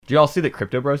Did y'all see that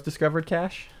Crypto Bros discovered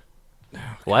Cash?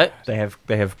 What? They have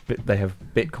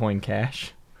Bitcoin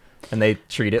Cash, and they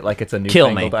treat it like it's a new.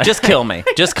 Kill me. Just kill me.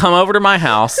 Just come over to my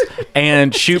house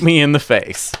and shoot me in the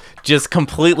face. Just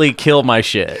completely kill my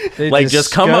shit.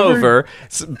 Just come over,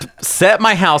 set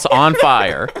my house on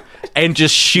fire, and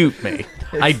just shoot me.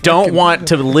 I don't want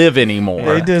to live anymore.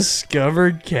 They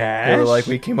discovered Cash. They were like,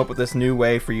 we came up with this new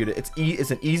way for you to.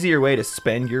 It's an easier way to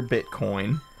spend your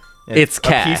Bitcoin. It's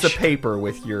cash. A piece of paper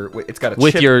with your. It's got a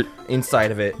with chip your inside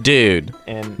of it, dude.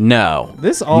 And no,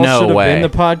 this all no should have way. been the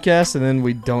podcast, and then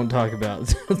we don't talk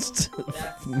about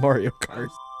Mario Kart.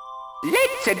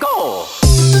 Let's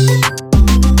go.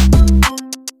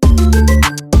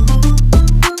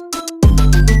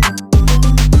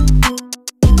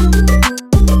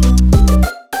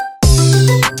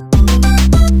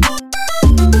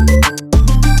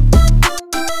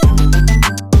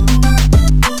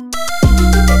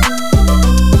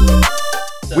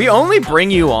 We only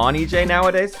bring you on, EJ,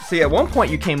 nowadays. See, at one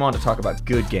point you came on to talk about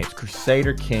good games.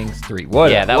 Crusader Kings 3. What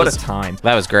a time.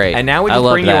 That was great. And now we just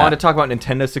bring you on to talk about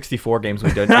Nintendo 64 games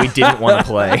we didn't want to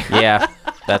play. Yeah,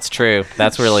 that's true.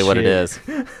 That's really what it is.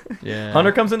 Yeah.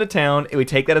 Hunter comes into town, and we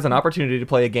take that as an opportunity to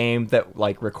play a game that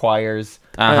like requires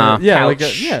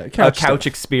couch couch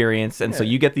experience, and so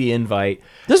you get the invite.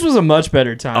 This was a much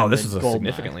better time. Oh, this was than a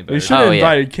significantly better We should have time.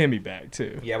 invited Kimmy back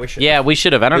too. Yeah, we should. Yeah, we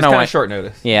should have. I don't It was know kind why. of short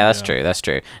notice. Yeah, that's true. That's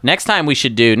true. Next time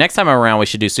around, we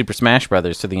should do Super Smash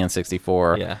Brothers to the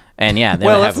N64. Yeah. And yeah, then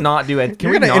Well, have let's not do it.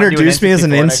 You're gonna introduce me as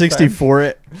an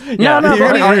N64. No,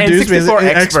 you're gonna introduce me as an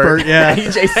expert. Yeah,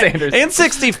 EJ Sanders.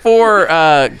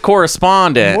 N64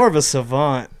 correspondent. more of a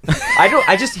savant.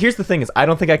 Here's the thing is, I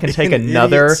don't think I can take An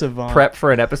another idiot savant. prep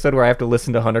for an episode where I have to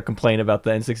listen to Hunter complain about the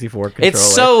N64 controller. It's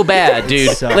so bad, dude.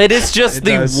 sucks. It is just It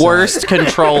the does suck. worst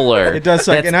controller It does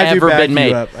suck, that's and I do ever back been you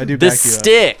made. up. I do the back you up.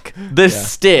 stick. The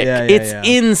stick. Yeah, yeah, it's yeah.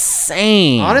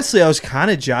 insane. Honestly, I was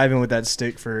kind of jiving with that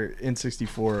stick for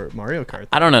N64 Mario Kart.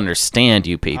 I don't understand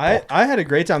you people. I had a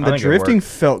great time. I The think it drifting worked.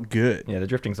 felt good. Yeah, the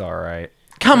drifting's all right.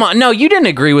 Come on. No, you didn't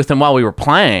agree with him while we were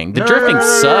playing. The drifting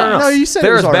sucks. No, you said it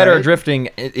There's was better alright. drifting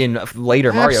in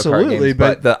later Mario Kart Absolutely,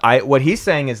 games, but what he's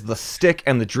saying is the stick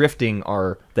and the drifting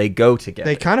they go together.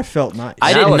 They kind of felt nice.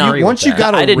 I did I'll not. agree with Once you that.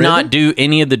 got a I did rhythm, not do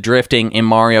any of the drifting in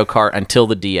Mario Kart until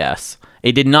the DS.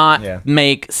 It did not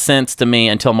make sense to me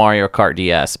until Mario Kart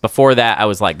DS. Before that, I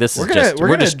was like, "This is we're just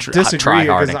gonna disagree try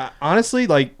because harding." honestly,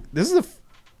 like this is the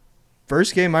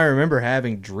first game I remember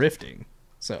having drifting.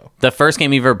 So The first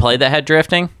game you've ever played that had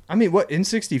drifting? I mean, what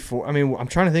N64? I mean, I'm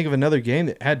trying to think of another game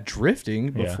that had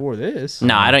drifting before this.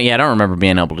 No, I don't. Yeah, I don't remember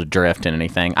being able to drift in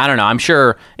anything. I don't know. I'm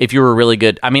sure if you were really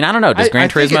good. I mean, I don't know. Does Gran I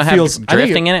think Turismo it have feels- I think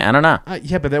drifting in it? I don't know.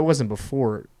 Yeah, but that wasn't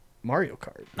before Mario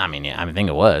Kart. I mean, yeah, I think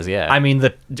it was. Yeah. I mean,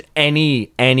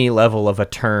 any level of a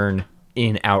turn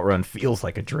in Outrun feels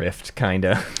like a drift, kind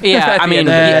of. yeah. I mean,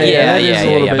 That is a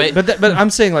little yeah. bit. But I'm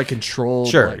saying like control.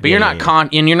 Sure. like- But you're not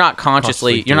and you're not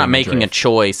consciously. Consciously You're not doing the making a drift.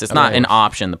 choice. It's not Right. an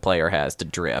option the player has to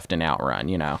drift and outrun.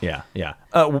 You know. Yeah.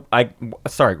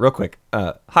 Sorry, real quick.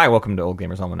 Hi, welcome to Old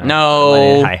Gamers Almanac.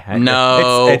 No, Hi.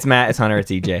 no. It's Matt, it's Hunter,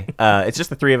 it's EJ. It's just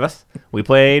the three of us. We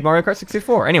played Mario Kart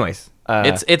 64. Anyways,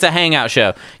 It's a hangout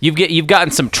show. You've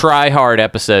gotten some try hard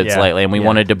episodes Yeah, lately, and we yeah.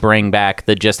 wanted to bring back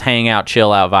the just hang out,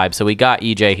 chill out vibe. So we got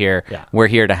EJ here. Yeah. We're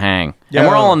here to hang, Yeah. and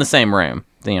we're all in the same room.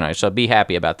 So be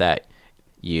happy about that.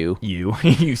 You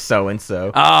so and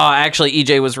so. Oh, actually,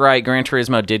 EJ was right. Gran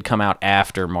Turismo did come out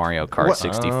after Mario Kart What?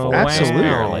 64. Oh, Absolutely.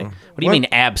 Barely. What do you What- mean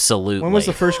absolutely? When was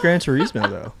the first Gran Turismo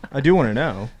though? I do want to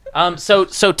know. Here's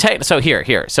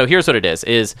what it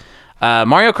is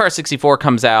Mario Kart 64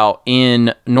 comes out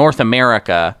in North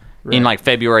America in like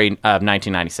February of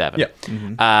 1997.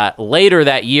 Yeah. Later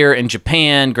that year in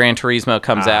Japan, Gran Turismo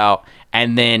comes out,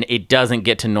 and then it doesn't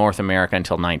get to North America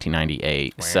until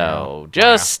 1998. So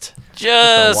just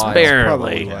while. barely,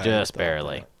 Probably why I just thought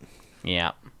barely.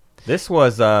 Yeah. This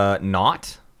was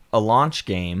not a launch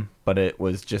game, but it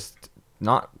was just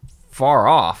not far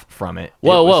off from it.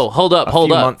 Whoa, hold up. A few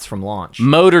months from launch.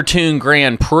 Motor Tune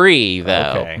Grand Prix,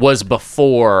 though, Okay. was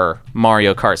before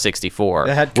Mario Kart 64.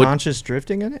 That had conscious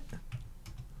drifting in it.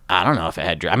 I don't know if it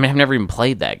had. I mean, I've never even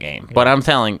played that game. But what I'm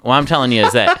telling you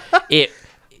is that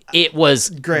it was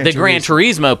Gran the Gran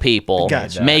Turismo people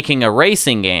Gotcha. making a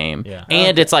racing game, Yeah.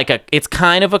 and it's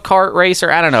kind of a kart racer.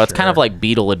 I don't know. It's kind of like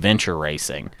Beetle Adventure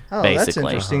Racing, Oh, that's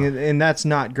basically. interesting. And that's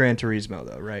not Gran Turismo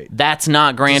though, right? That's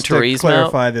not Gran Just to Turismo.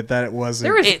 clarify that wasn't.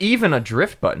 There is even a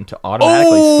drift button to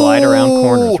automatically slide around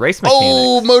corners. Race mechanics.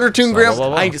 Oh, Motor Tune Grand. blah,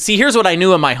 blah. I see. Here's what I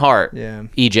knew in my heart. Yeah.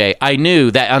 EJ, I knew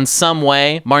that on some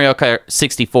way Mario Kart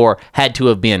 64 had to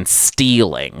have been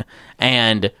stealing,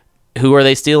 and who are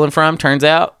they stealing from? Turns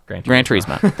out, Gran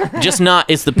Turismo. Just not,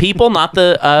 it's the people, not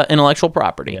the intellectual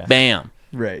property. Yeah. Bam.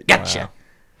 Right. Gotcha. Wow.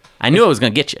 I knew I was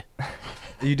going to get you.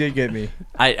 You did get me.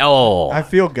 I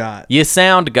feel got. You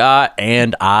sound got,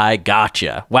 and I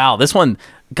gotcha. Wow, this one,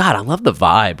 God, I love the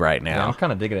vibe right now. Yeah, I'm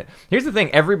kind of digging it. Here's the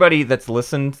thing. Everybody that's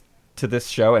listened to this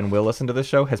show and will listen to this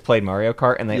show has played Mario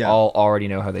Kart, and they all already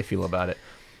know how they feel about it.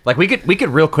 Like, we could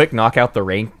real quick knock out the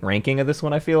ranking of this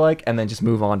one, I feel like, and then just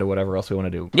move on to whatever else we want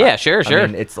to do. Yeah, sure. I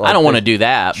mean, it's like, I don't want to do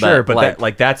that. Sure,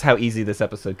 but that's how easy this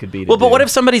episode could be to do. But what if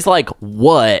somebody's like,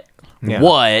 what?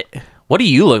 Yeah. What do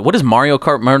you look? What is Mario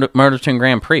Kart Murderton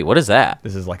Grand Prix? What is that?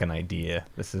 This is like an idea.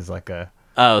 This is like a...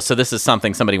 Oh, so this is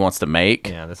something somebody wants to make?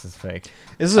 Yeah, this is fake.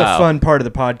 This is a fun part of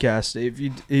the podcast. If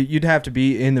you'd have to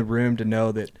be in the room to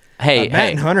know that Matt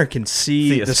and Hunter can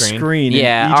see the screen.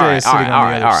 Yeah, and EJ is sitting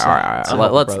on the other side.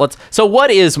 Let's. So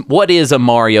what is a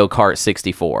Mario Kart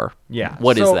 64? Yeah.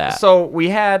 What is that? So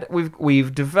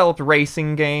we've developed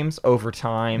racing games over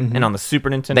time, and on the Super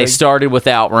Nintendo they started with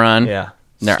Outrun. Yeah.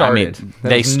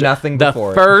 There's nothing before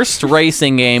the first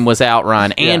racing game was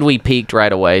Outrun, and we peaked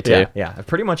right away too. Yeah,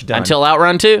 pretty much done until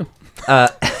Outrun 2.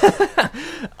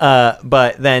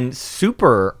 But then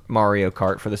Super Mario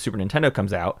Kart for the Super Nintendo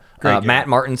comes out. Matt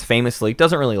Martins famously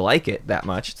doesn't really like it that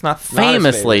much. It's not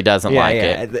famously doesn't like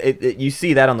it. You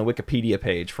see that on the Wikipedia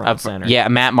page front and center. Yeah,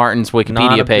 Matt Martin's Wikipedia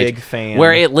not a page, big fan.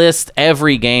 where it lists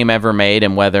every game ever made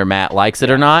and whether Matt likes it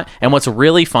or not. And what's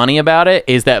really funny about it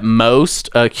is that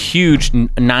a huge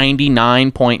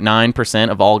 99.9%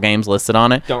 of all games listed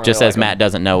on it just says Matt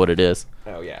doesn't know what it is.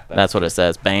 Oh yeah, that's what it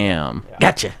says. Bam. Yeah.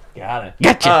 Gotcha. Got it.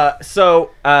 Gotcha.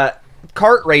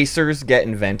 Kart racers get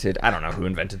invented. I don't know who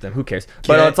invented them. Who cares?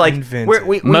 But it's like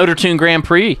Motortoon Grand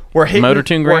Prix. We're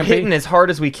hitting as hard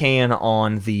as we can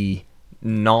on the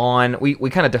we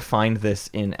kind of defined this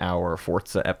in our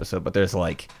Forza episode, but there's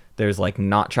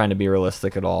not trying to be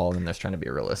realistic at all, and there's trying to be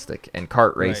realistic. And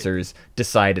kart racers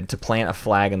decided to plant a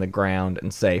flag in the ground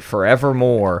and say,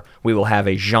 forevermore, we will have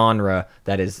a genre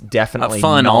that is definitely a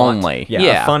fun only.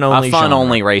 Yeah, a fun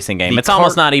only racing game. It's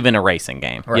almost not even a racing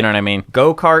game. Right. You know what I mean?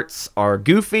 Go-karts are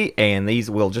goofy, and these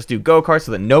will just do go-karts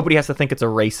so that nobody has to think it's a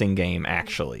racing game,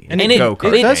 actually. And it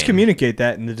does communicate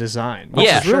that in the design, which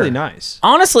is really nice.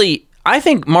 Honestly, I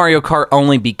think Mario Kart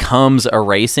only becomes a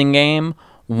racing game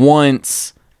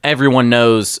once everyone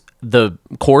knows the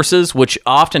courses, which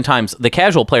oftentimes the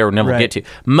casual player would never get to.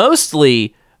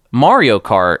 Mostly, Mario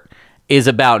Kart is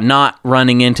about not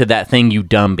running into that thing you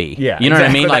dumby. Yeah, you know what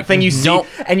I mean? Like thing you see,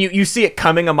 and you see it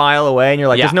coming a mile away, and you're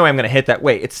like, "There's no way I'm going to hit that."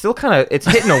 Wait, it's still it's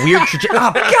hitting a weird trajectory.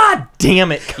 Oh, God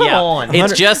damn it! Come on.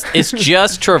 It's just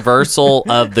traversal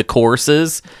of the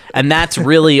courses, and that's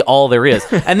really all there is.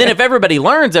 And then if everybody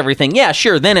learns everything,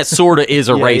 sure, then it sort of is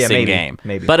a racing game.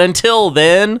 Maybe. But until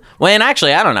then, and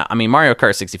actually, I don't know. I mean, Mario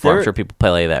Kart 64, I'm sure people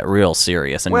play that real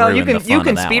serious and ruin the fun you can of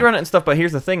that speedrun it and stuff. But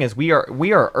here's the thing: is we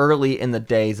are early in the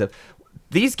days of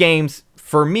these games.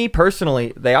 For me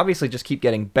personally, they obviously just keep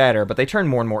getting better, but they turn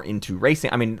more and more into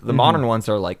racing. I mean, the modern ones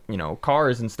are like,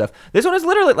 cars and stuff. This one is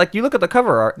literally, like, you look at the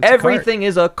cover art, everything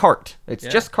is a kart. It's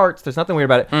just karts. There's nothing weird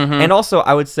about it. And also,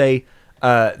 I would say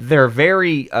they're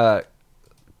very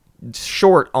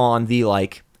short on the,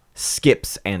 like,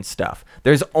 skips and stuff.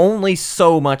 There's only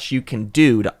so much you can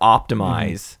do to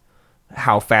optimize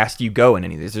how fast you go in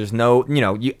any of these. There's no,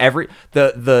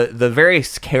 the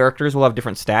various characters will have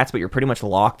different stats, but you're pretty much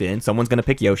locked in. Someone's gonna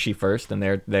pick Yoshi first, and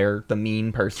they're the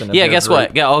mean person. Of guess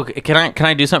group. what? Yeah, can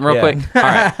I do something real quick? All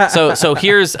right. So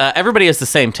here's everybody has the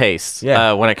same taste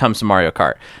when it comes to Mario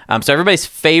Kart. So everybody's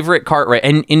favorite kart race,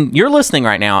 and you're listening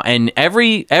right now, and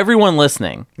everyone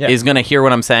listening is gonna hear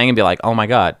what I'm saying and be like, oh my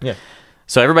God. Yeah.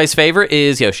 So everybody's favorite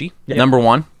is Yoshi, number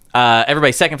one.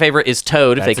 Everybody's second favorite is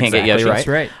Toad if they can't get Yoshi. That's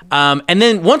right. And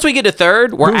then once we get to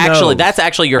third, that's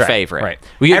actually your favorite. Right.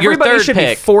 Your Everybody third should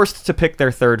pick. be forced to pick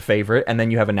their third favorite, and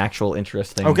then you have an actual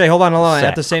interesting. Okay, hold on. set.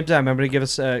 At the same time, I'm going to give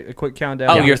us a quick countdown.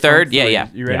 Oh, your third? Yeah.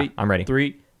 You ready? Yeah, I'm ready.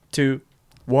 3, 2,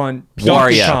 1.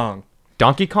 Wario.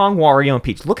 Donkey Kong, Wario, and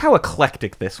Peach. Look how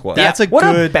eclectic this was. That's a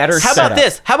better How setup. about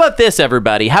this? How about this,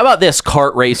 everybody? How about this,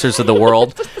 kart racers of the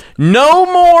world?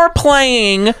 No more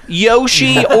playing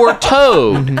Yoshi or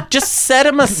Toad. Just set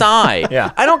them aside.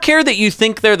 Yeah. I don't care that you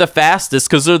think they're the fastest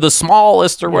because they're the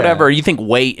smallest or whatever. You think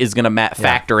weight is going to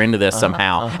factor into this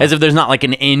somehow, as if there's not like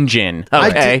an engine.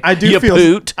 Okay, I do you feel,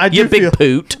 poot. I do you big feel,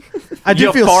 poot. I do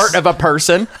you feel fart of a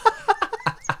person.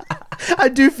 I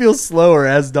do feel slower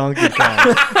as Donkey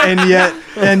Kong,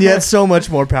 and yet so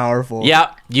much more powerful.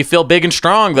 Yeah, you feel big and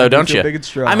strong though, don't you? Big and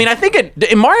strong. I mean, I think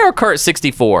in Mario Kart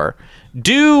 64,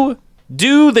 do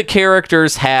the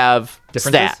characters have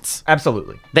stats.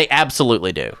 Absolutely. They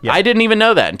absolutely do. Yeah. I didn't even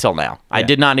know that until now. Yeah. I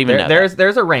did not even know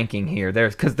there's a ranking here.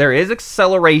 Because there is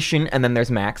acceleration and then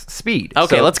there's max speed.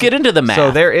 Okay, let's get into the math.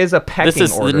 So there is a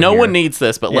pecking order no here. one needs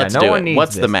this, but let's do it.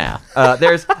 What's the math?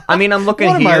 I'm looking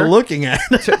what here. What am I looking at?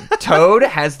 Toad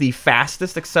has the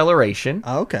fastest acceleration.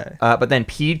 Okay. But then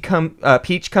Peach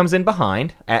comes in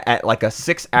behind at like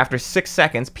after 6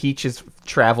 seconds. Peach has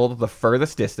traveled the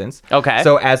furthest distance. Okay.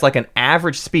 So as like an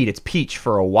average speed, it's Peach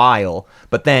for a while,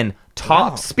 but then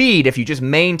top speed, if you just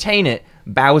maintain it,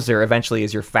 Bowser eventually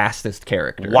is your fastest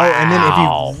character. Wow. And then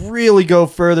if you really go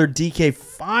further, DK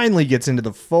finally gets into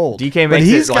the fold. DK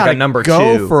makes it like a number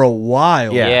go 2 for a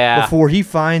while Yeah. before he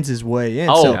finds his way in.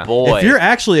 Oh, so boy. If you're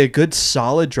actually a good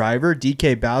solid driver,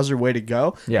 DK Bowser way to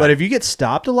go. Yeah. But if you get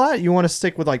stopped a lot, you want to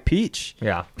stick with like Peach.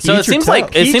 Yeah. So Peach it seems or like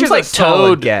Toad. Peach is a solid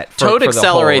Toad get for Toad the whole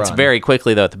accelerates run. very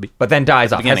quickly though at the beginning. But then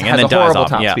dies off. Beginning, Has and a then dies horrible off,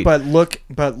 top yeah. speed.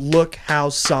 But look how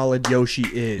solid Yoshi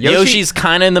is. Yoshi's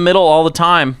kind of in the middle all the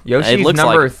time. Yoshi's it looks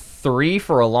number like 3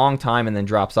 for a long time and then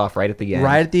drops off right at the end.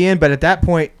 Right at the end, but at that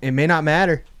point, it may not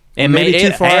matter. it may be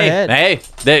too far ahead.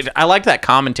 I like that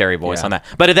commentary voice Yeah. on that.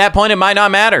 But at that point, it might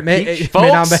not matter. It may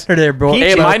Folks, not matter there, bro. Peach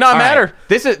It might not all right. matter.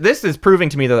 This is proving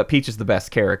to me though that Peach is the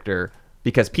best character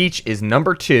because Peach is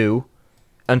number 2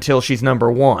 until she's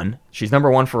number 1. She's number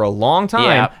 1 for a long time,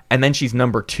 Yeah. and then she's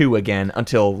number 2 again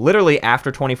until literally after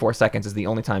 24 seconds is the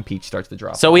only time Peach starts to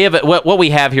drop. So we have what we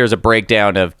have here is a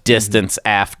breakdown of distance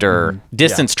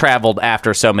distance traveled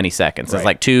after so many seconds. Right. It's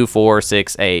like 2, 4,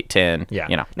 6, 8, 10. yeah.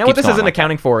 You know. Now what keeps this going isn't like that.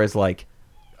 accounting for is like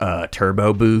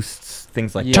turbo boosts,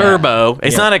 things like that. Turbo.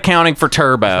 It's not accounting for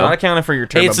turbo. Not accounting for your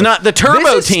turbo. It's boosts. not the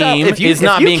turbo This is team stuff- is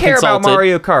not being If you care consulted. about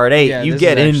Mario Kart 8, Yeah, you this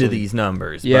get is into actually- these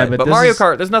numbers. Yeah, but but this Mario is-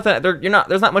 Kart, there's nothing.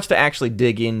 There's not much to actually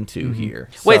dig into here.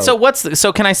 Wait,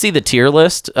 so can I see the tier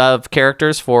list of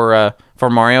characters for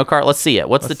Mario Kart? Let's see it.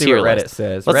 What's Let's the see tier what list? Reddit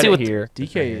says. Let's see Reddit what here.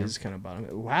 DK is kind of bottom.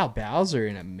 Wow, Bowser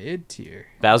in a mid tier.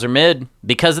 Bowser mid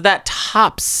because of that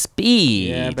top speed,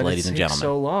 Yeah, but ladies and it takes gentlemen.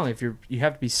 so long. If you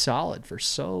have to be solid for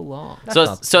so long. So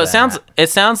not it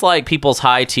sounds like people's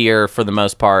high tier for the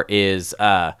most part is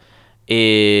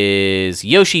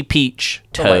Yoshi, Peach,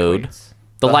 Toad,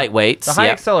 the lightweights. The high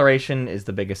yeah. acceleration is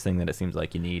the biggest thing that it seems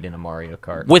like you need in a Mario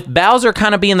Kart. With Bowser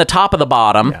kind of being the top of the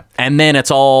bottom, Yeah. and then it's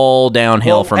all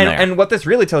downhill from there. And what this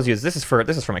really tells you is this is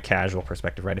from a casual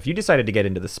perspective, right? If you decided to get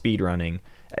into the speed running,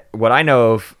 what I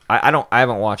know of, I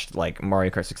haven't watched like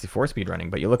Mario Kart 64 speed running,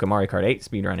 but you look at Mario Kart 8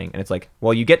 speed running, and it's like,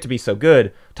 well, you get to be so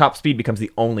good, top speed becomes the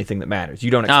only thing that matters.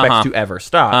 You don't expect to ever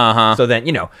stop. So then,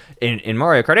 in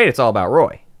Mario Kart 8, it's all about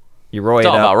Roy. You Roy It's it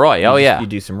all up, about Roy. Oh, yeah. You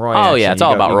do some Roy. Oh, action, yeah, it's you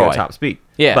all go- about you go Roy. top speed.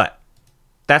 Yeah. But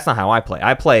that's not how I play.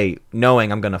 I play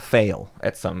knowing I'm going to fail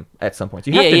at some point.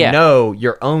 You have to know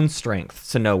your own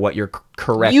strengths to know what your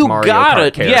correct you Mario got Kart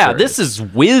it. character Yeah, this is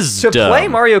wisdom. to play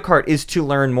Mario Kart is to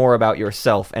learn more about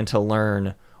yourself and to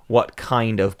learn what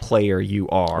kind of player you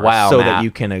are, Wow, so Matt. that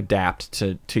you can adapt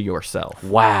to yourself.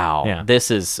 Wow, Yeah.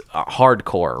 this is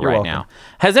hardcore You're right welcome. now.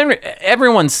 Has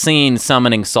everyone seen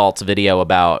Summoning Salt's video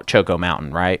about Choco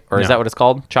Mountain, right? Or is No. that what it's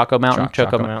called? Choco Mountain?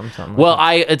 Choco Mountain, something like well,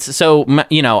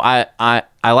 that.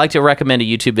 I like to recommend a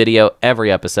YouTube video every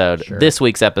episode. Sure. This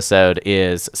week's episode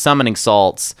is Summoning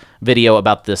Salt's video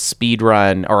about the speed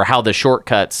run or how the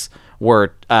shortcuts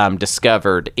were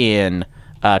discovered in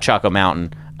Choco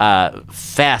Mountain.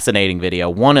 Fascinating video.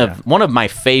 One of my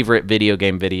favorite video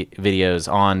game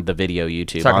videos on the video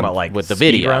YouTube. Talking about like with the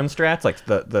speed video run strats, like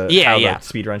the Yeah, how yeah. the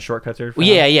speed run shortcuts are. Found?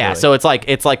 Yeah, yeah. Really? So it's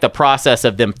like the process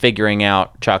of them figuring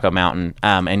out Choco Mountain,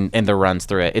 and the runs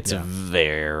through it. It's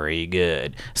very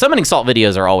good. Summoning Salt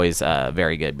videos are always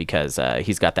very good because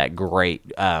he's got that great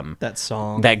That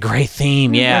song. that great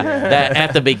theme. Yeah, that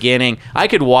at the beginning, I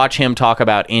could watch him talk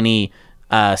about any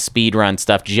speed run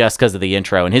stuff just because of the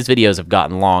intro, and his videos have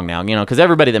gotten long now. Because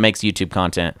everybody that makes YouTube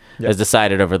content has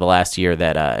decided over the last year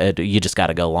that you just got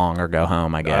to go long or go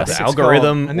home. I guess. the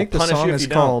algorithm I think will the punish song you if is you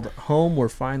don't. called "Home We're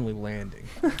Finally Landing."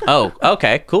 Oh,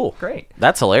 okay, cool, Great.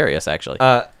 That's hilarious, actually.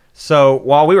 So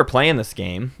while we were playing this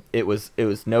game, it was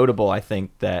notable, I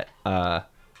think, that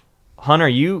Hunter,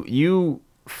 you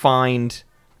find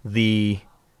the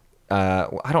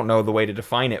I don't know the way to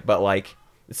define it, but like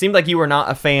it seemed like you were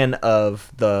not a fan of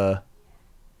the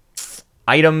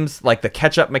items, like the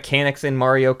catch-up mechanics in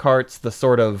Mario Karts, the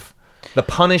sort of the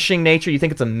punishing nature. You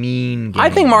think it's a mean game. I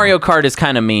think Mario Kart is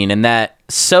kind of mean in that.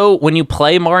 So when you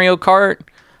play Mario Kart,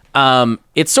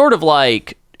 it's sort of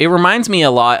like It reminds me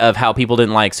a lot of how people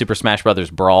didn't like Super Smash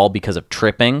Brothers Brawl because of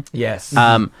tripping. Yes.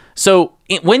 So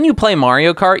when you play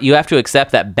Mario Kart, you have to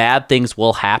accept that bad things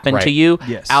will happen to you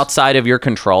outside of your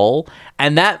control,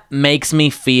 and that makes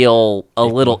me feel a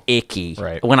little icky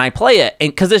when I play it,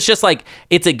 because it's just like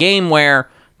it's a game where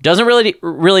doesn't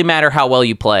really matter how well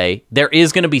you play. There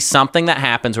is going to be something that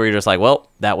happens where you're just like,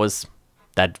 well, that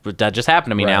just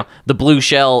happened to me now. The blue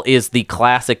shell is the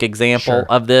classic example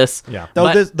of this. Yeah.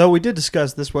 Though we did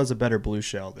discuss this was a better blue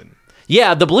shell than.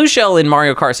 Yeah, the blue shell in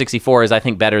Mario Kart 64 is, I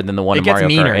think, better than the one in Mario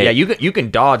Kart 8. Yeah, you can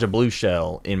dodge a blue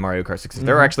shell in Mario Kart 64.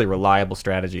 There are actually reliable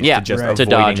strategies to just avoiding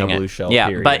dodging a blue shell. Yeah,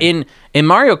 period. but in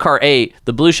Mario Kart 8,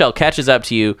 the blue shell catches up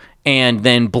to you and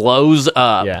then blows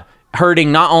up. Yeah.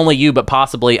 Hurting not only you but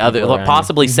possibly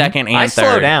second and third. I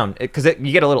slow down because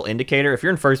you get a little indicator if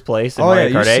you're in first place in Mario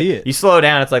Kart 8. You slow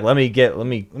down. It's like let me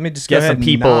just get some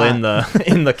people in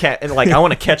the like I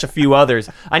want to catch a few others.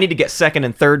 I need to get second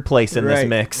and third place in this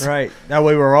mix. Right. That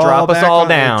way we're all drop us all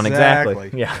down. Exactly.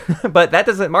 Yeah. But that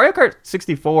doesn't. Mario Kart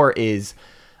 64 is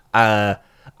I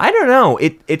don't know.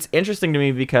 It's interesting to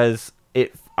me because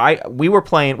we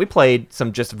played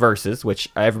some just versus, which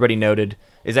everybody noted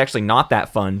is actually not that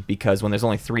fun because when there's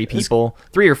only 3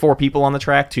 or 4 people on the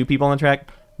track, 2 people on the track,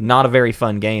 not a very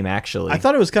fun game actually. I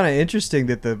thought it was kind of interesting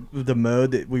that the mode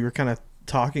that we were kind of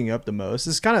talking up the most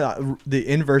is kind of the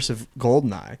inverse of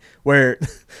GoldenEye, where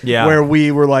where we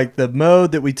were like the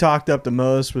mode that we talked up the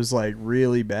most was like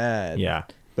really bad. Yeah.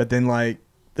 But then like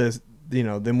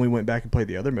then we went back and played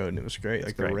the other mode and it was great.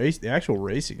 Like the actual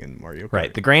racing in Mario Kart.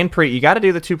 Right. The Grand Prix, you got to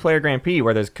do the 2-player Grand Prix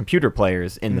where there's computer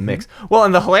players in the mix. Well,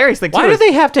 and the hilarious thing too why do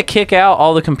they have to kick out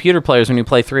all the computer players when you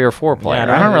play 3 or 4 players?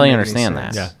 I don't really understand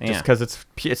that. Yeah. Just because it's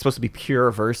supposed to be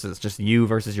pure versus, just you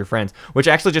versus your friends, which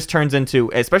actually just turns into,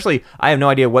 especially, I have no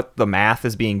idea what the math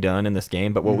is being done in this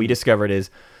game, but what we discovered is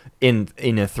in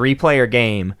a 3-player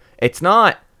game, it's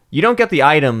not, you don't get the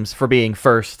items for being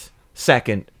first,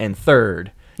 second, and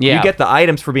third. Yeah. You get the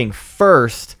items for being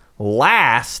first,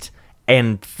 last,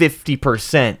 and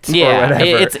 50% or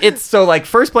whatever. It's so like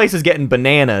first place is getting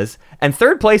bananas, and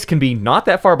third place can be not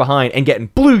that far behind and getting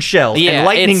blue shells and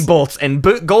lightning bolts and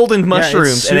golden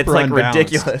mushrooms, and it's like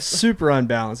ridiculous. Super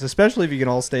unbalanced, especially if you can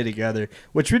all stay together,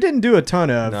 which we didn't do a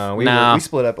ton of. No, we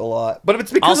split up a lot, but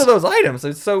it's because of those items.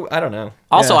 It's so I don't know.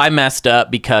 Also, I messed up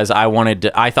because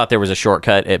I thought there was a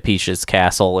shortcut at Peach's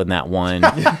Castle in that one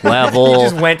level,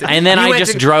 and then I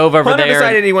just drove over there.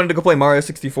 Decided he wanted to go play Mario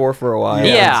 64 for a while.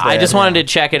 Yeah, I just wanted to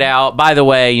check it out. By the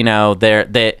way,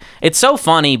 it's so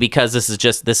funny because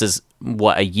this is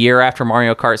what, a year after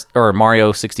Mario Kart or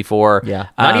Mario 64. Yeah,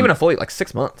 not even a full, like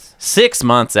 6 months. 6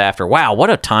 months after. Wow,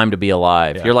 what a time to be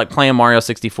alive. Yeah. You're like playing Mario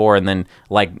 64 and then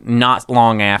like not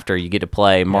long after you get to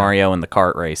play Mario and the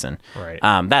kart racing. Right.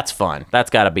 That's fun.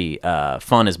 That's got to be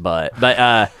fun as butt.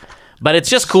 But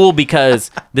it's just cool because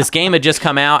this game had just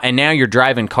come out and now you're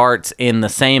driving karts in the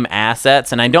same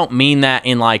assets. And I don't mean that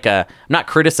in like I'm not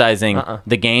criticizing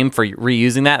the game for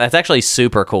reusing that. That's actually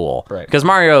super cool. Right. Because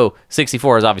Mario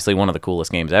 64 is obviously one of the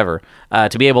coolest games ever.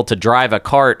 To be able to drive a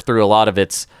kart through a lot of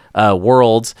its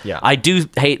worlds. Yeah. I do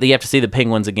hate that you have to see the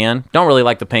penguins again. Don't really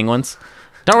like the penguins.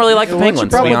 Don't really like the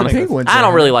penguins, to be honest. I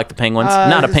don't really like the penguins.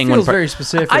 Not a penguin. Feels very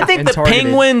specific. I think the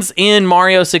penguins in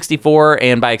Mario 64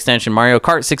 and by extension Mario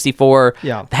Kart 64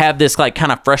 have this like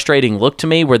kind of frustrating look to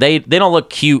me where they don't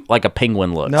look cute like a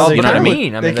penguin looks. No, you know what I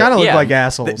mean? They kind of look like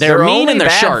assholes. They're mean and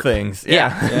they're sharp. Things.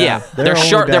 Yeah. They're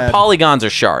sharp. Their polygons are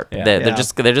sharp. They're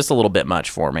just a little bit much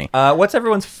for me. What's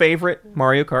everyone's favorite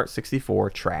Mario Kart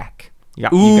 64 track? You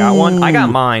got one? I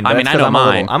got mine. I know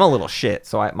mine. I'm a little shit,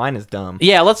 so mine is dumb.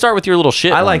 Yeah, let's start with your little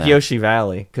shit. I like Yoshi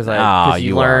Valley because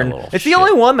you learn. It's the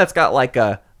only one that's got like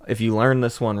if you learn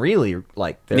this one really,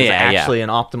 like there's actually an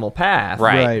optimal path,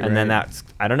 right? And then that's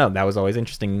I don't know. That was always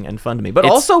interesting and fun to me. But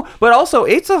also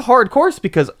it's a hard course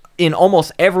because in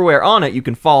almost everywhere on it you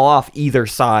can fall off either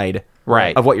side.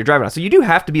 Right. Of what you're driving on. So you do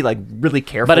have to be like really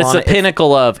careful. But it's the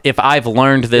pinnacle of if I've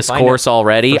learned this course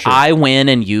already, I win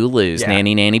and you lose.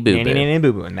 Nanny, nanny, boo boo. Nanny, nanny,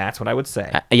 boo boo. And that's what I would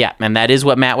say. And that is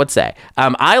what Matt would say.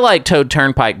 I like Toad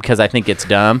Turnpike because I think it's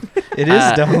dumb. It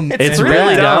is dumb. It's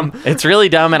really dumb. It's really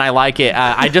dumb and I like it.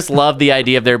 I just love the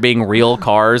idea of there being real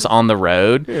cars on the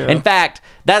road. Yeah. In fact,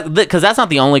 because that's not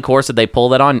the only course that they pull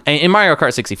that on. In Mario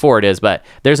Kart 64 it is, but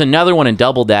there's another one in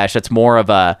Double Dash that's more of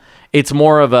a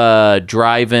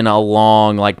driving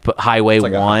along like Highway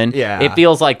 1. It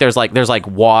feels like there's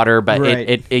water, but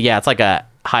it's like a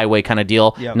highway kind of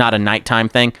deal, not a nighttime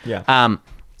thing. And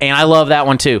I love that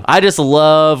one too. I just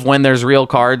love when there's real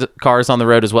cars on the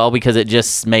road as well because it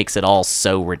just makes it all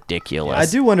so ridiculous. I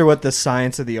do wonder what the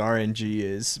science of the RNG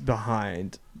is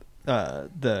behind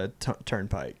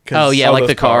turnpike. Oh yeah, like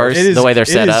the cars, It is, the way they're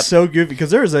set it up. is so goofy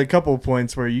because there's a couple of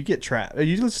points where you get trapped.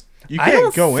 You I can't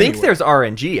don't go think anywhere. there's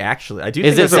RNG actually. I do. Is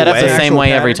think it there's set a up the way. same actual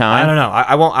way every pattern? time? I don't know.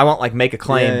 I won't like make a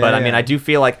claim, but I mean, yeah. I do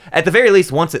feel like at the very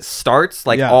least, once it starts,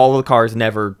 like Yeah. all the cars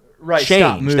never Stop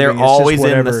change. moving. They're It's just always in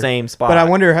the whatever. same spot. But I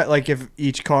wonder, like, if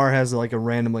each car has like a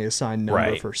randomly assigned number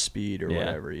Right. for speed or Yeah.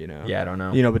 whatever. You know. Yeah, I don't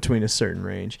know. You know, between a certain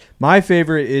range. My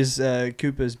favorite is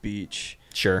Koopa's Beach.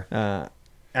 Sure.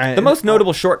 The most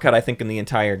notable shortcut, I think, in the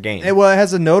entire game. Well, it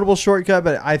has a notable shortcut,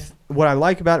 but what I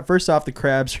like about it, first off, the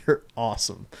crabs are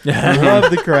awesome. I love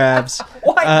the crabs.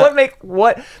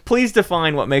 Please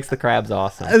define what makes the crabs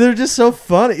awesome. They're just so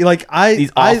funny. Like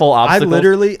These awful obstacles? I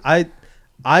literally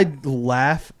I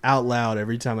laugh out loud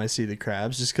every time I see the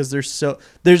crabs, just because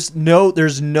there's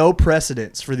no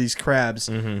precedence for these crabs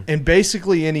in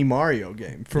basically any Mario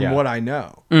game, from Yeah. what I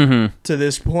know Mm-hmm. to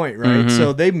this point, right?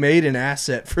 So they made an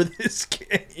asset for this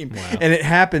game, and it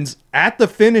happens at the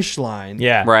finish line,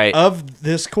 Yeah. Right. of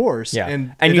this course, Yeah.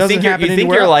 and And it you doesn't think you're, happen you think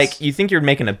anywhere you're else. like you think you're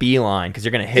making a beeline because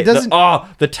you're gonna hit doesn't-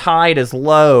 the tide is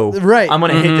low. Right. I'm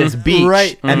gonna hit this beach.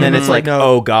 Right. And then it's like, no,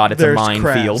 oh god, it's a there's minefield.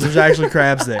 crabs. There's actually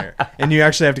crabs there, and you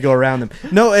actually have to go around them.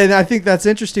 No, and I think that's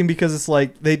interesting because it's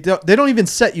like they don't even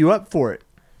set you up for it.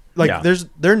 Like Yeah.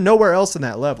 they're nowhere else in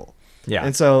that level. Yeah.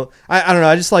 And so I don't know.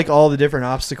 I just like all the different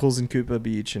obstacles in Koopa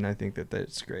Beach, and I think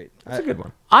that's great. That's a good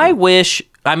one. I wish.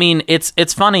 I mean, it's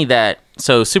funny that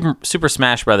Super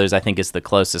Smash Brothers I think is the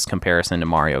closest comparison to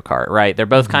Mario Kart. Right? They're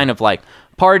both kind of like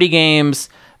party games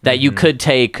that you could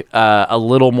take a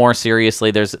little more seriously.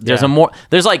 There's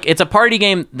it's a party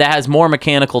game that has more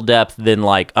mechanical depth than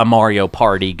like a Mario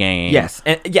Party game. Yes,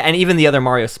 and even the other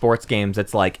Mario sports games,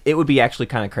 it's like it would be actually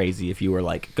kind of crazy if you were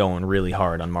like going really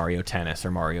hard on Mario Tennis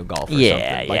or Mario Golf or something.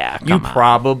 Like, yeah, you come on.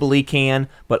 probably can,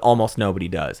 but almost nobody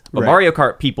does. But Right. Mario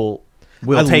Kart people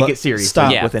will take it seriously.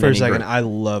 Stop within for a any second. group. I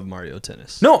love Mario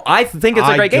Tennis. No, I think it's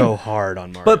a great I game. go hard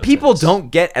on Mario. But people Tennis. don't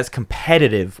get as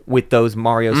competitive with those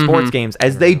Mario sports games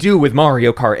as they do with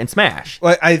Mario Kart and Smash.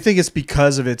 Well, I think it's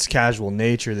because of its casual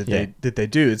nature that they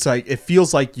do. It's like it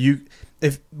feels like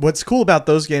what's cool about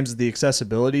those games is the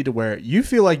accessibility to where you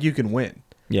feel like you can win.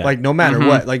 Yeah. Like no matter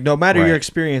what, like no matter Right. your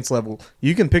experience level,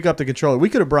 you can pick up the controller. We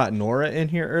could have brought Nora in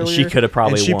here earlier. She could have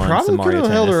probably and she won probably some could Mario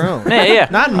have held her Tennis. own. Yeah.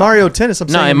 Not in Mario Tennis. I'm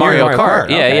No, saying in Mario Mario Kart. Kart.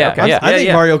 Yeah, Okay, yeah, okay. yeah. I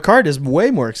think Mario Kart is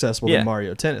way more accessible Yeah. than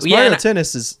Mario Tennis. Yeah, Mario and-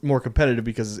 Tennis is more competitive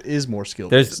because it is more skill.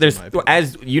 There's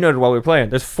as you noted while we were playing,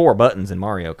 there's 4 buttons in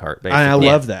Mario Kart. Basically. I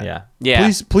love that. Yeah.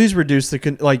 Yeah. Please reduce the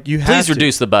you have Please to.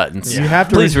 reduce the buttons. You have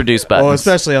to Please reduce buttons. Well,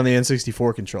 especially on the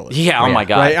N64 controller. Yeah. Oh my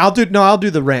god. Right, I'll do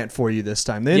the rant for you this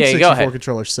time. The Yeah, N64 go ahead.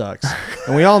 controller sucks,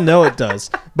 and we all know it does.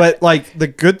 But like the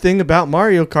good thing about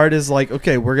Mario Kart is like,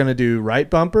 okay, we're gonna do right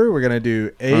bumper, we're gonna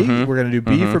do A, we're gonna do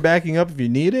B for backing up if you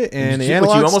need it, and Which the you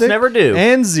analog almost stick, never do.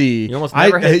 and Z. You almost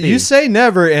never hit B. You say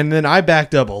never, and then I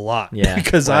backed up a lot. Yeah.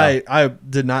 because Wow. I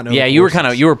did not know. Yeah, the you were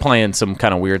forces. you were playing some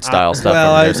kind of weird style stuff.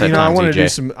 Well, over there I sometimes, wanted to EJ. do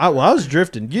some. I was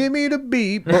drifting. Give me the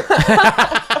beat.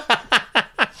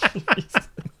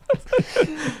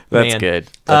 That's Man. good.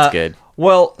 That's good.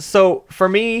 Well, so for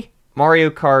me, Mario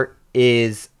Kart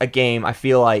is a game I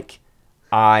feel like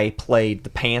I played the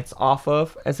pants off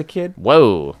of as a kid.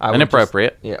 Whoa, I would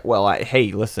inappropriate. Yeah. Well,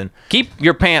 hey, listen. Keep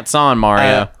your pants on,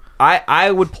 Mario.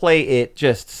 I would play it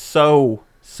just so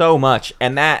much,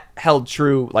 and that held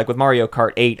true. Like with Mario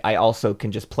Kart 8, I also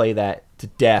can just play that to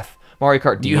death. Mario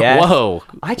Kart DS. Whoa!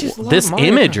 I just love this Mario Kart.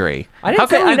 imagery. I didn't How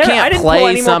say- come I you never- can't I didn't play pull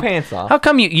any more some? pants off. How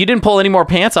come you didn't pull any more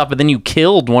pants off, but then you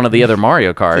killed one of the other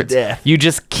Mario Karts? death. You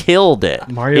just killed it.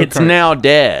 Mario it's Kart. now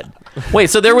dead.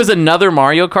 Wait, so there was another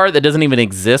Mario Kart that doesn't even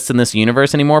exist in this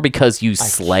universe anymore because you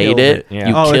slayed killed it. it, yeah.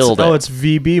 You killed it. it's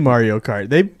VB Mario Kart.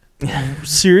 They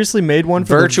seriously made one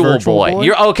for Virtual, the Virtual Boy.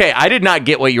 You're okay. I did not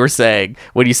get what you were saying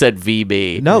when you said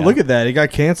VB. No, look at that. It got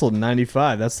canceled in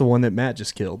 '95. That's the one that Matt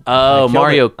just killed. Oh,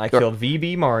 Mario. I killed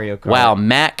VB Mario Kart. Wow,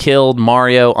 Matt killed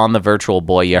Mario on the Virtual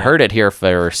Boy. You heard it here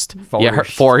first. You heard,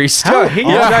 Forced. You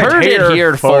heard it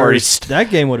here first. That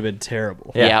game would have been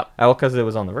terrible. Yeah. Yep. Oh, because it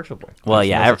was on the Virtual Boy. Well, There's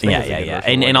yeah, no such thing as a yeah. good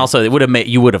Virtual And Boy. also, it would have made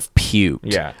you would have puked.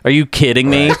 Yeah. Are you kidding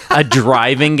me? A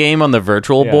driving game on the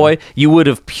Virtual Yeah. Boy, you would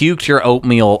have puked your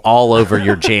oatmeal all over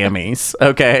your jammies.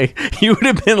 Okay, you would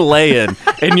have been laying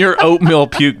in your oatmeal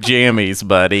puke jammies,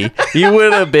 buddy. You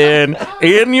would have been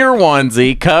in your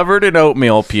onesie, covered in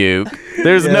oatmeal puke.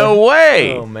 There's no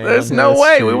way. Oh, man. There's no That's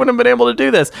way true. we wouldn't have been able to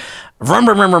do this. Rum,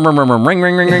 rum, rum, rum, rum, rum, rum, ring,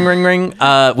 ring, ring, ring, ring,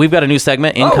 ring. We've got a new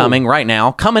segment incoming right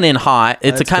now, coming in hot.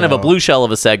 It's Let's a kind of a go. blue shell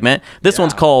of a segment. This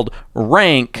one's called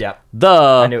Rank Yep. knew it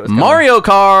the was coming. Mario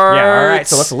Kart. Yeah, all right.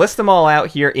 So let's list them all out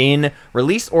here in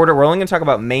release order. We're only going to talk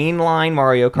about mainline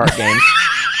Mario Kart games.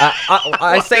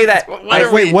 I say that.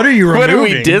 Wait, what are you What are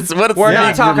we removing? We're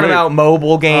not talking about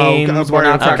mobile games. We're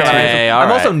not talking Okay, about. all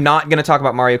I'm also right. not going to talk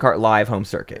about Mario Kart Live Home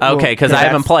Circuit. Okay, because I that's-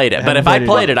 haven't played it. But if I haven't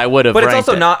played it, I would have. But it's ranked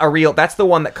also it. not a real. That's the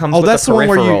one that comes. Oh, with that's the the one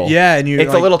where you- peripheral. yeah, and you, It's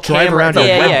like, a little drive camera. around it's a a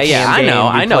Yeah, yeah, webcam I know. game.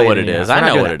 You I know play what in it your is. house. I We're not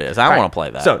know doing what that. it is. I All want to play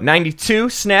that. So 92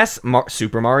 SNES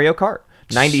Super Mario Kart.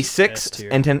 96 S tier.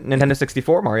 Nintendo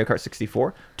 64 Mario Kart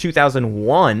 64.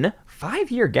 2001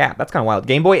 5-year gap. That's kind of wild.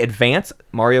 Game Boy Advance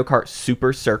Mario Kart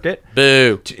Super Circuit.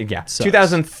 Boo. Yeah. Sucks.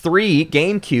 2003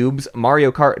 GameCube's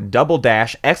Mario Kart Double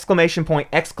Dash ! Two of them.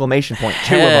 Heck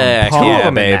Two of yeah,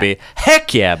 them in that. baby.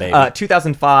 Heck yeah, baby.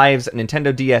 2005's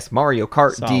Nintendo DS Mario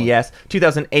Kart Solid. DS,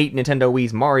 2008 Nintendo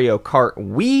Wii's Mario Kart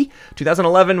Wii,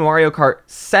 2011 Mario Kart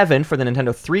 7 for the Nintendo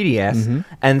 3DS,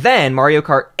 and then Mario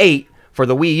Kart 8 for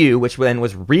the Wii U, which then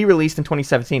was re-released in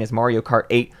 2017 as Mario Kart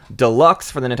 8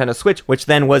 Deluxe for the Nintendo Switch, which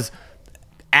then was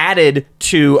added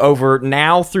to over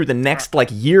now through the next like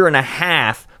year and a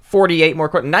half. 48 more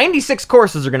courses. 96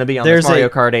 courses are going to be on this There's Mario a-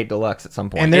 Kart 8 Deluxe at some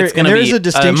point. And there, It's gonna and there is be, a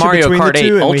distinction Mario between Kart the 8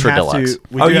 two, and we Ultra have Deluxe. to.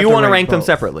 We oh, do have you want to rank rank them both.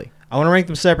 separately? I want to rank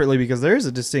them separately because there is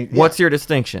a distinct. What's your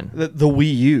distinction? the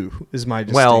Wii U is my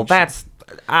distinction. Well, that's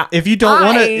if you don't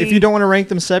want to rank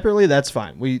them separately, that's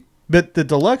fine. But the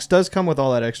deluxe does come with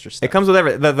all that extra stuff. It comes with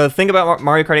everything. The thing about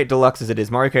Mario Kart 8 Deluxe is it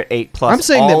is Mario Kart 8 plus I'm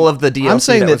saying all that, of the DLC I'm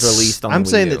saying that was released on I'm the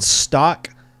Wii saying U. that stock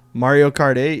Mario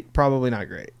Kart 8 probably not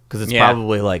great. Because it's Yeah.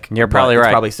 probably like You're probably it's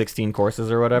right. probably 16 courses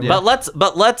or whatever. But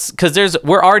let's because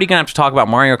we're already gonna have to talk about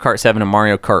Mario Kart 7 and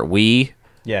Mario Kart Wii.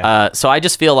 Yeah. So I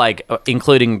just feel like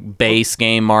including base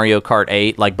game Mario Kart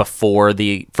 8, like before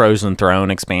the Frozen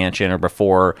Throne expansion or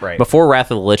before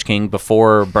Wrath of the Lich King,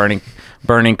 before Burning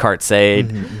Cartsade,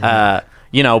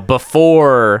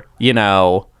 before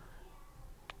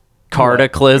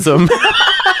Cataclysm.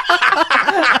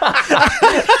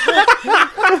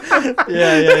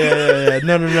 Yeah.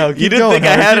 No. You didn't think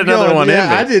I had another one in me.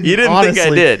 I didn't. You didn't think I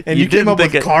honestly. did. And You you came didn't up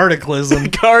with think Cataclysm.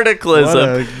 Cataclysm.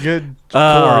 What a good.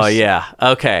 Oh course. yeah.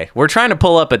 Okay. We're trying to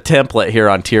pull up a template here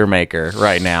on Tier Maker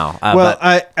right now. Well, but-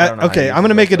 I don't know how okay. you I'm going to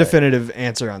use make a the website. definitive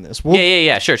answer on this.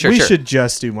 yeah. Sure. We sure. should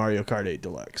just do Mario Kart 8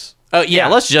 Deluxe. Oh yeah.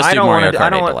 Let's just I do don't Mario wanna, Kart I 8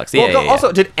 don't want, Deluxe. Well, Yeah.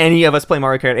 also, did any of us play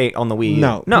Mario Kart 8 on the Wii U?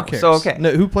 No. No. Who cares? So okay.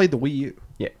 No, who played the Wii U?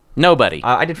 Yeah. Nobody.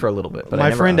 I did for a little bit, but I My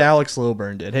never, friend Alex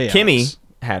Lilburn did. Hey, Kimmy Alex.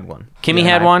 had one. Kimmy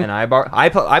had and one? and I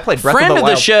played Breath Friend of the of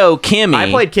Wild. the show, Kimmy. I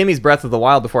played Kimmy's Breath of the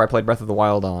Wild before I played Breath of the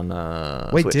Wild on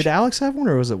Wait, Switch. did Alex have one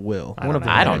or was it Will? I don't know.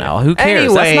 I don't know. Who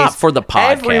cares? That's Anyways, not for the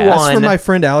podcast. everyone- That's for my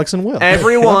friend Alex and Will.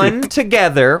 Everyone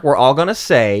together, we're all gonna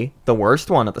say the worst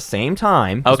one at the same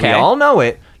time. 'cause Okay. We all know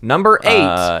it. Number 8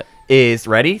 Uh, is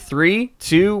ready. 3,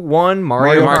 2, 1.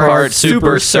 Mario Mario Kart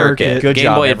Super Circuit. Good Game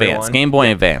job, Boy everyone. Advance. Game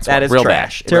Boy Advance. That is real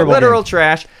trash. bad. Terrible Literal game.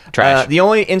 trash. Trash. The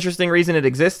only interesting reason it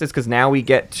exists is because now we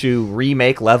get to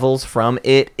remake levels from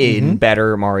it in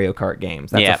better Mario Kart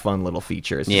games. That's Yeah. a fun little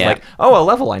feature. It's just Yeah. like, oh, a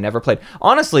level I never played.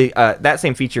 Honestly, that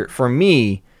same feature for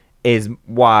me is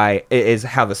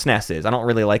how the SNES is. I don't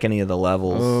really like any of the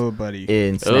levels. Oh, buddy.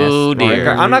 In SNES. Oh, Mario dear.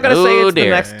 Kart. I'm not gonna say Oh, it's the dear.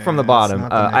 next from the It's bottom. not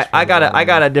the next I from the bottom.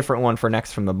 got a different one for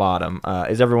next from the bottom.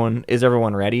 Is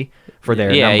everyone ready for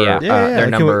their Yeah, number? yeah. Their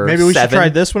Can number. maybe we 7? should try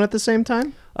this one at the same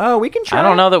time. Oh, we can try. I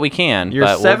don't know that we can. Your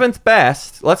but we'll- 7th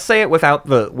best. Let's say it without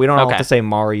the. We don't Okay. have to say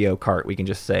Mario Kart. We can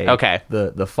just say Okay.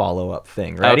 the follow up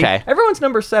thing. Ready? Okay. Everyone's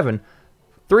number 7.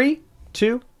 3,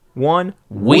 2, 1.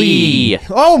 We.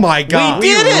 Oh my god.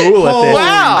 did it! Rule at this.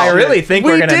 Wow. I really think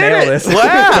We we're gonna did nail it. this. Wow.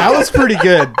 That was pretty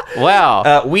good.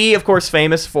 Wow. We, of course,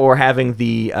 famous for having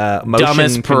the motion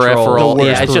Dumbest control. peripheral. The Yeah,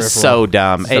 worst it's just peripheral. so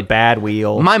dumb. It's a bad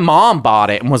wheel. My mom bought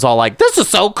it and was all like, "This is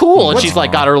so cool," and she's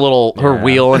like got her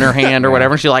wheel in her hand or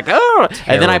whatever. And she's like, "Oh!"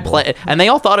 And then I Terrible. play, and they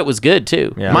all thought it was good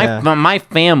too. Yeah. My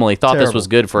family thought this Terrible. was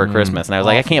good for a Christmas, and I was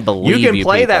like, I can't believe you can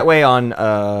play people. that way on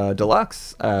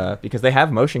Deluxe because they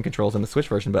have motion controls in the Switch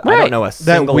version, but I Right. don't know a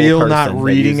That single wheel person not that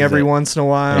reading uses every it. once in a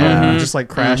while, just like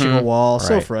crashing a wall.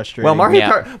 So Right. frustrating. Well,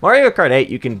 Yeah. Mario Kart 8,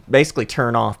 you can basically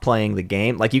turn off playing the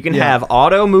game. Like you can Yeah. have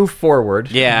auto move forward.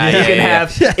 Yeah, you yeah, can yeah.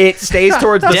 have it stays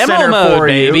towards the Demo center mode, for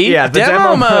baby. you. Yeah, the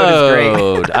demo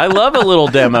mode is great. I love a little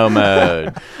demo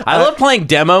mode. I love playing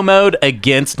demo mode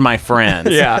against my friends.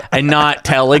 Yeah. And not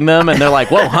telling them, and they're like,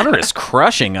 "Whoa, Hunter is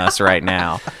crushing us right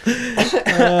now."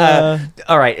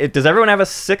 All right, does everyone have a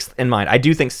 6th in mind? I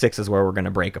do think 6 is where we're going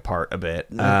to break apart a bit.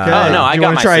 Oh, no, I Do you got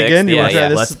wanna my try 6th. again? Do you Yeah, wanna try yeah.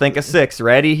 this? Let's think of 6.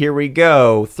 Ready? Here we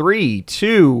go. 3,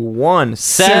 2, 1.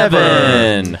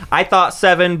 7. I thought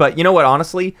 7, but you know what?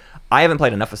 Honestly, I haven't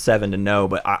played enough of 7 to know,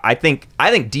 but I think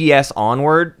DS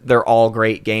onward, they're all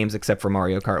great games except for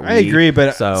Mario Kart Wii. I agree,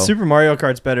 but so, Super Mario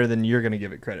Kart's better than you're going to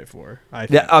give it credit for. I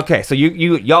think. yeah, okay, so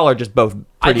y'all are just both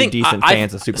pretty decent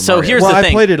fans of Super so Mario. here's well, the I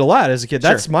thing. played it a lot as a kid.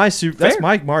 That's Sure. my That's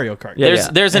my Mario Kart. Yeah.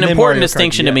 There's an And then important Mario Kart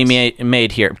distinction to be DS.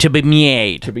 made here. To be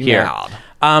made here.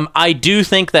 I do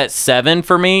think that 7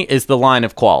 for me is the line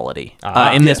of quality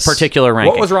in this Yes. particular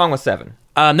ranking. What was wrong with 7?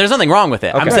 There's nothing wrong with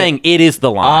it. I'm Okay. saying it is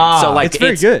the line. So like It's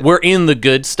very good. We're in the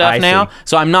good stuff I now. see.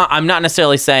 So I'm not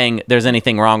necessarily saying there's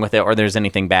anything wrong with it or there's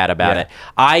anything bad about Yeah. it.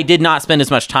 I did not spend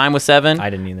as much time with 7. I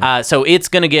didn't either. So I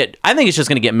think it's just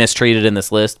gonna get mistreated in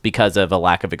this list because of a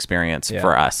lack of experience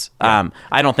for us.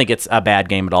 I don't think it's a bad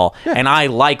game at all. And I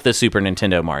like the Super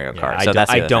Nintendo Mario Kart. So that's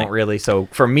the I other don't thing. really. So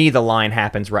for me, the line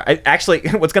happens right. Actually,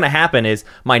 what's going to happen is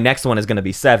my next one is going to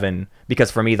be 7 because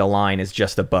for me the line is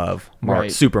just above Right.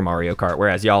 Super Mario Kart,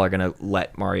 whereas y'all are going to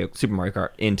let Super Mario Kart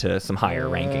into some higher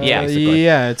rankings. Yeah. basically.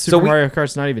 Yeah, So Super we- Mario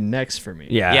Kart's not even next for me.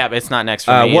 Yeah. Yeah, but it's not next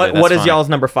for me. What either. what That's is fine. y'all's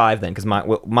number 5 then? Because my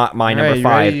number All right,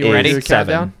 5 you ready? You is want to do the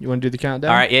 7. countdown? You want to do the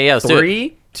countdown? All right, yeah, let's do it.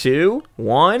 3, 2,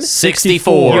 1.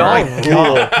 64. Y'all,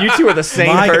 cool. You two are the same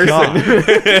My person.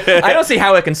 God. I don't see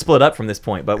how it can split up from this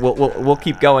point, but we'll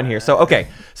keep going here. So okay,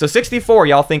 so 64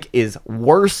 y'all think is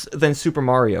worse than Super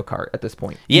Mario Kart at this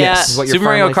point? Yeah, This is what you're Super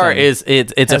Mario firmly Kart saying.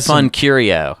 it's a fun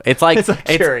curio. It's like It's a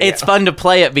curio. it's fun to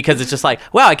play it because it's just like,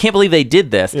 wow, I can't believe they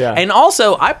did this. Yeah. And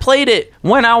also, I played it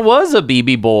when I was a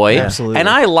BB boy, Absolutely. and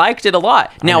I liked it a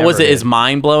lot. Now, was never it did. as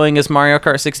mind blowing as Mario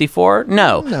Kart 64?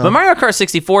 No. But Mario Kart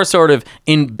 64 sort of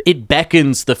it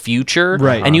beckons the future,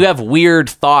 Right. And you have weird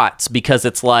thoughts because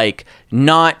it's like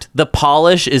not the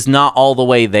polish is not all the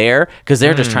way there because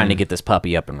they're just trying to get this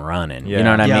puppy up and running. You Yeah.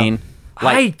 know what I Yeah. mean?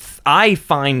 Like, I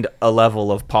find a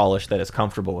level of polish that is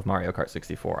comfortable with Mario Kart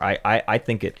 64. I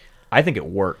think it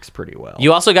works pretty well.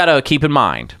 you also got to keep in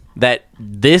mind that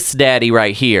this daddy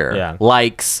right here Yeah.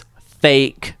 likes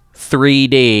fake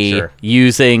 3D Sure.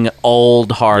 using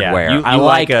old hardware. You I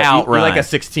like a, Outrun. You like a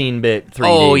 16-bit 3D.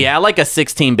 Oh yeah, I like a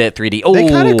 16-bit 3D. Oh, They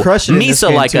kind of crush it. In this Misa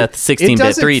game, like too. a 16-bit It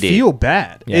doesn't 3D. feel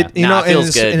bad. Yeah. It, you Nah, know, it feels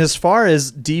and good. And as far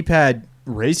as D-pad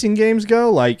racing games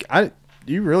go, like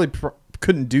you really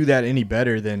couldn't do that any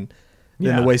better than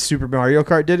Yeah. the way Super Mario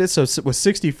Kart did it. So with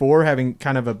 64 having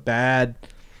kind of a bad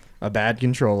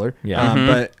controller, Yeah.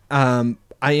 but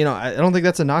I don't think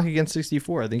that's a knock against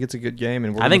 64. I think it's a good game,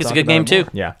 and I think it's a good game too.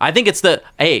 Yeah. I think it's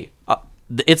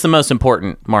it's the most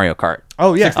important Mario Kart.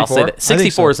 Oh yeah, I'll say that. I think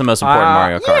 64 so. is the most important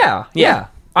Mario Kart. Yeah.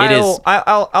 It is.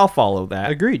 I'll follow that.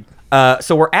 Agreed.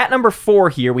 So we're at number 4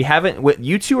 here. We haven't.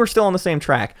 You two are still on the same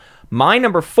track. My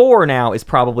number 4 now is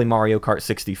probably Mario Kart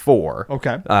 64.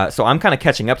 Okay. So I'm kind of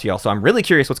catching up to y'all. So I'm really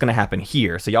curious what's going to happen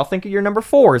here. So y'all think of your number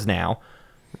 4s now.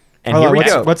 And Hold here on, we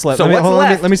what's, go. What's left? So let me, what's hold on,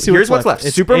 left? let me see Here's what's left.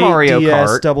 It's Super 8, Mario DS,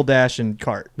 Kart. Double Dash, and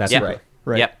Kart. That's Yep. right.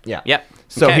 Right. Yep. Yeah. Yep.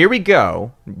 So Okay. here we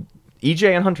go.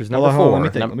 EJ and Hunter's number Hold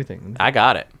on, 4. let me think. I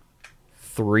got it.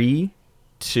 3,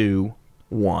 2,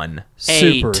 1.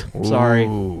 Super. 8. Sorry.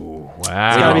 Wow.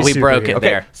 gotta be We super broke here. it Okay.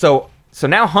 there. So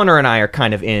now Hunter and I are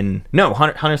kind of in. No,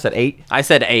 Hunter said 8. I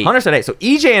said 8. Hunter said 8. So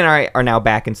EJ and I are now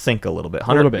back in sync a little bit.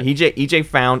 Hunter, little bit. EJ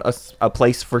found a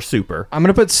place for Super. I'm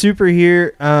gonna put Super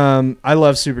here. I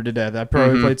love Super to death. I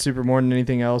probably played Super more than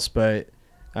anything else, but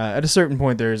at a certain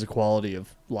point, there is a quality of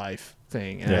life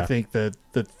thing, and Yeah. I think the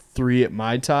 3 at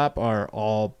my top are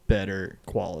all better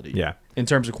quality. Yeah. In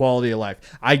terms of quality of life,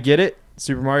 I get it.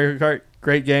 Super Mario Kart,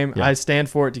 great game. Yeah. I stand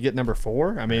for it to get number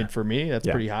 4. I mean, for me, that's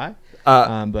Yeah. pretty high.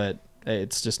 But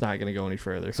it's just not gonna go any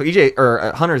further. So EJ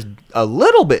or Hunter's a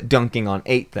little bit dunking on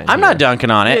 8 then. I'm here. not dunking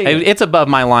on it. Yeah, yeah. It's above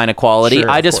my line of quality. Sure,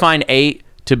 I of just course. find 8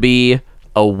 to be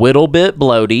a little bit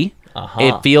bloaty.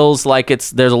 It feels like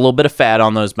there's a little bit of fat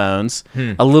on those bones.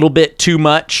 A little bit too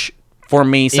much for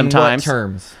me sometimes. In what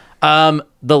terms?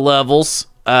 The levels.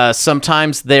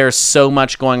 Sometimes there's so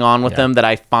much going on with them that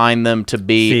I find them to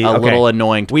be See, a okay. little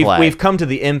annoying to play. We've come to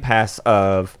the impasse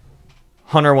of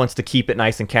Hunter wants to keep it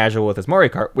nice and casual with his Mario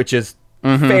Kart, which is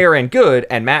fair and good,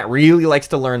 and Matt really likes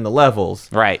to learn the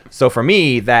levels. Right. So for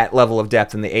me, that level of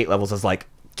depth in the 8 levels is like,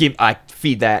 I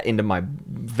feed that into my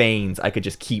veins. I could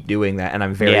just keep doing that, and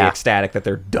I'm very Yeah. ecstatic that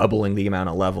they're doubling the amount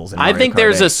of levels. In I Mario think Kart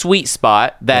there's 8. a sweet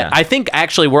spot that Yeah. I think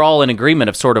actually we're all in agreement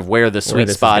of sort of where the sweet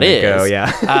this is spot gonna is. go,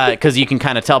 yeah. Because you can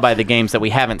kind of tell by the games that we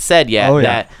haven't said yet Oh, yeah.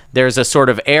 that there's a sort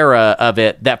of era of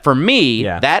it that for me,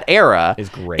 Yeah. that era Is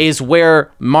great. is where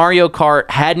Mario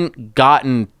Kart hadn't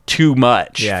gotten too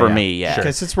much Yeah, for yeah. me yet.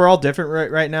 Okay, since we're all different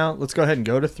right now, let's go ahead and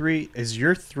go to 3. Is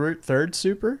your third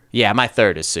Super? Yeah, my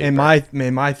third is Super. And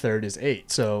my third is 8.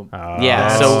 So yeah,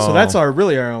 that's, so so that's our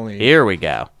only. here we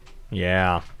go.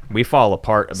 Yeah. We fall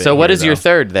apart a bit. So what here, is your though.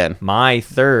 third then? My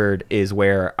third is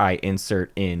where I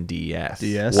insert in DS.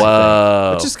 DS.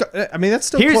 Whoa. I mean, that's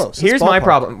still Here's close. here's That's my ballpark.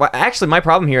 problem. Well, actually, my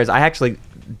problem here is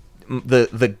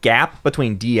the gap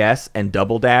between DS and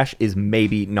Double Dash is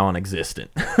maybe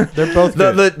non-existent. They're both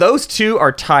good. Those two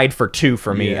are tied for 2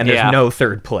 for me, and there's Yeah. no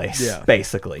third place. Yeah.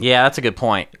 Basically. Yeah, that's a good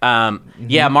point.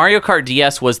 Yeah, Mario Kart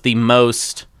DS was the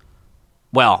most.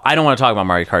 Well, I don't want to talk about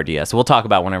Mario Kart DS. We'll talk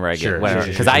about whenever I Sure, get whenever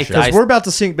sure, because sure, I, sure. I Because we're about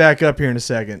to sync back up here in a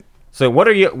second. So what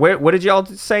are you? What did y'all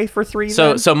say for 3?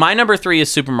 then? so my number 3 is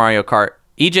Super Mario Kart.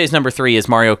 EJ's number 3 is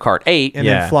Mario Kart 8, And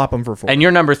Yeah. then flop them for 4. and your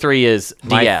number 3 is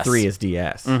my DS. 3 is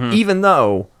DS. Even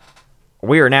though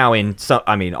we are now in some.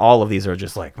 I mean, all of these are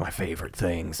just like my favorite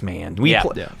things, man. Yeah.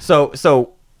 So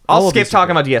I'll All of skip these are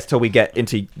talking good. about DS till we get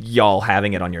into y'all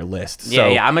having it on your list. So,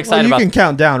 Yeah, I'm well, excited you about. can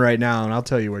count down right now, and I'll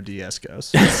tell you where DS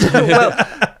goes.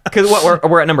 Because what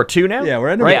we're at number 2 now. Yeah, we're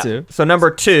at number Right? 2. So number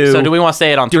 2. So do we want to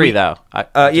say it on 3 though?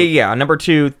 Yeah. Number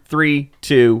 2, 3,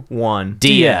 2, 1.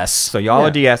 DS. So y'all Yeah.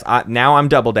 are DS. Now I'm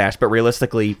Double Dash, but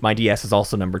realistically, my DS is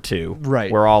also number 2.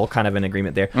 Right. We're all kind of in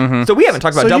agreement there. So we haven't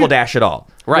talked about So Double you- Dash at all.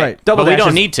 Right. Right. Double but we Dash don't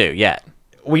is- need to yet.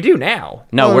 We do now.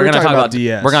 No, Oh, we're we're going to talking talk about about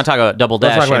DS. We're going to talk about Double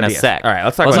Let's Dash talk about in a DS. sec. All right,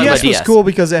 let's talk Let's about talk DS about was DS. cool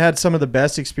because it had some of the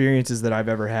best experiences that I've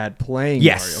ever had playing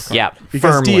Yes. Mario Kart. Yeah.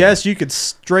 Because Firmly. DS, you could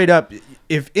straight up,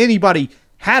 if anybody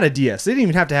had a DS, they didn't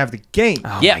even have to have the game.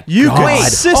 Yeah. You God. could Wait,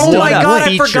 system Oh my What a god, I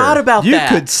feature. forgot about You that.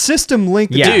 could system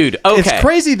link the Yeah. Dude, okay. It's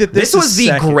crazy that This is was the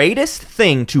second. greatest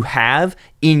thing to have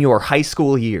in your high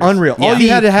school years. Unreal. All you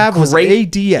had to have was a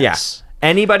DS. Yeah.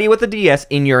 Anybody with a DS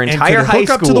in your And entire could high hook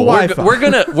up to school. the Wi-Fi.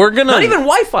 We're gonna Not even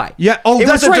Wi-Fi. Yeah. Oh, It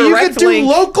that's was a right. You direct could do link.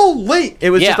 local link.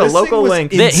 It was Yeah. just a This thing local was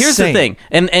link. Here's the insane.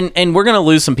 thing, and we're gonna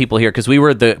lose some people here because we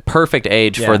were the perfect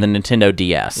age for Yeah. the Nintendo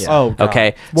DS. Oh, God.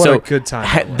 okay. What so a good time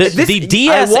that The, was. the This-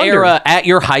 DS I wonder- era at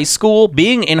your high school,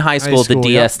 being in high school at the school,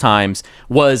 DS yep. times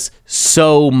was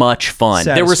so much fun.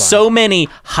 There were Satisfying. so many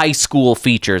high school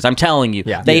features. I'm telling you,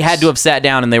 Yeah. they Yes. had to have sat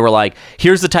down and they were like,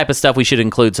 "Here's the type of stuff we should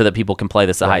include so that people can play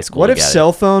this at high school." What if together."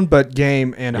 cell phone but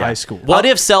game and high school? What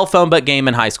if cell phone but game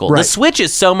in high school? The Right. Switch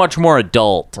is so much more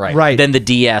adult Right. than the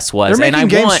DS was. They're and I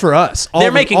making games want, for us all they're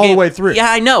the- making all the game- way through. Yeah,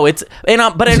 I know.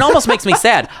 But it almost makes me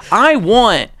sad. I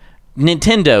want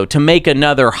Nintendo to make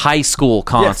another high school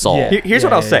console. Yeah. Here's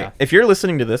what I'll yeah, say. yeah. If you're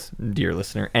listening to this, dear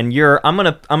listener, and I'm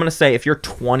gonna say if you're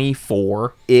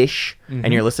 24-ish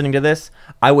and you're listening to this,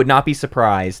 I would not be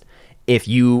surprised if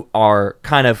you are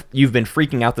you've been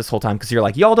freaking out this whole time because you're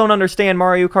like, y'all don't understand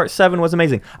Mario Kart 7 was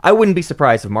amazing. I wouldn't be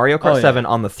surprised if Mario Kart yeah. 7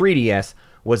 on the 3DS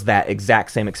was that exact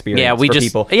same experience Yeah, we for just-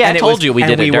 people. yeah, I And it told was- you we and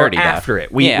did it were dirty, though. after it.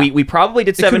 Yeah. We probably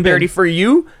did 7 could've been- dirty for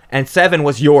you, and 7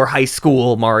 was your high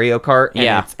school Mario Kart, and,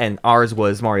 Yeah. and ours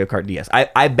was Mario Kart DS.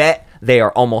 I bet they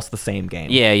are almost the same game.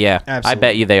 Yeah. I Absolutely.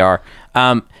 bet you they are.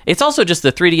 It's also just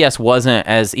the 3DS wasn't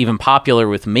as even popular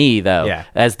with me though Yeah.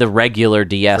 as the regular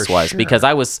DS For was sure. because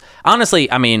I was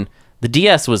honestly, I mean, the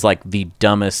DS was like the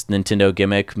dumbest Nintendo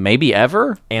gimmick maybe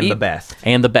ever, And the best.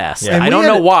 and the best. Yeah. And I we don't had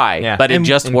know a- why, Yeah. but it And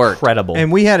just worked. Incredible.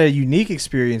 And we had a unique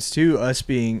experience too, us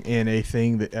being in a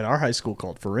thing that at our high school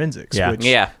called forensics, Yeah. which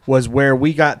Yeah. was where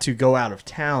we got to go out of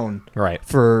town Right.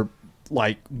 for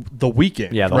like the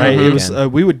weekend. Yeah, the right. whole It was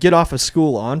weekend. we would get off of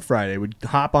school on Friday, we'd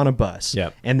hop on a bus.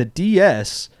 Yep. And the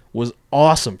DS was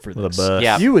awesome for this. bus.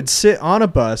 Yeah. You would sit on a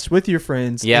bus with your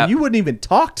friends, Yep. and you wouldn't even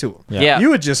talk to them. Yeah. You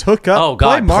would just hook up. Oh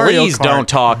play God! Mario Please Kart. don't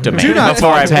talk to me Do not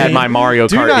before talk I've to had me. my Mario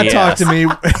Do Kart not DS. talk to me.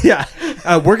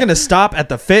 Yeah, we're gonna stop at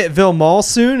the Fayetteville Mall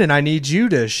soon, and I need you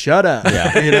to shut up.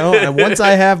 Yeah. You know. And once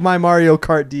I have my Mario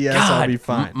Kart DS, I'll God, be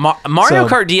fine. Mario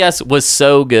So- Kart DS was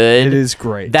so good. It is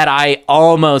great. that I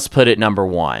almost put it number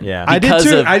one. Yeah. I did because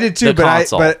too. of I did too. the But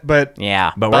console. but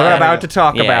yeah, But we're about to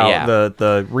talk Yeah, about yeah.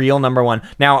 the real number one.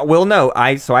 Now, we'll know.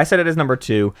 I said it as number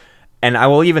 2, and I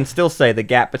will even still say the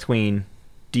gap between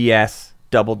DS,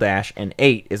 Double Dash, and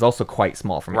 8 is also quite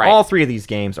small for me. Right. All 3 of these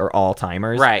games are all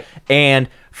timers. Right. And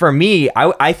for me,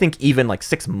 I think even like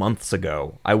 6 months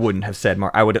ago, I wouldn't have said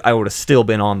I would have still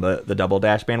been on the Double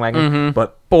Dash bandwagon. Mm-hmm.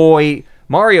 But boy,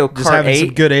 Mario Kart having 8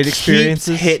 some good 8 keeps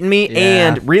experiences. hitting me, Yeah.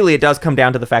 and really it does come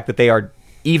down to the fact that they are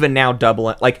even now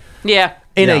doubling. Like Yeah.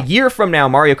 in a Yeah. year from now,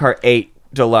 Mario Kart 8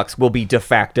 Deluxe will be de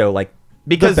facto like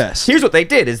because best. here's what they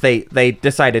did is they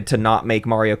decided to not make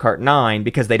Mario Kart 9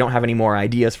 because they don't have any more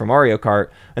ideas for Mario Kart,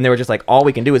 and they were just like, all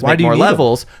we can do is Why make do you more need 'em?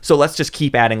 levels, so let's just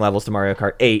keep adding levels to Mario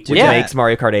Kart 8, which Yeah. makes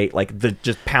Mario Kart 8 like the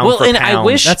just pound Well, for and pound. I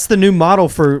wish that's the new model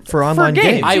for online games.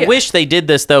 games. I Yeah. wish they did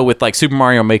this though with like Super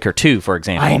Mario Maker 2, for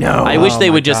example. I know. I wish Oh they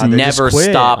my would just God, they just never quit.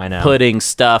 stop I know. putting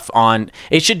stuff on.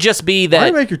 It should just be that.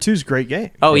 Mario Maker 2 is a great game.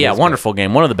 Oh yeah, is wonderful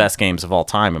game. One of the best games of all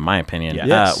time, in my opinion. Yeah.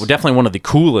 Yes. Definitely one of the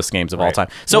coolest games of all Right. time.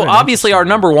 So What an obviously, actually our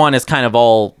number one is kind of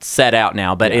all set out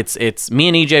now, but it's me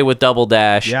and EJ with Double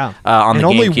Dash. Yeah. On the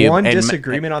only GameCube, one and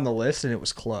disagreement on the list, and it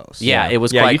was close. Yeah, it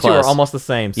was Yeah, quite you two close. are almost the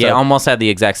same. So. Yeah, almost had the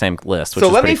exact same list. Which So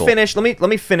is let pretty me cool. finish. Let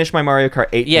me finish my Mario Kart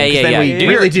 8. Yeah, thing, 'cause yeah, then yeah. We Do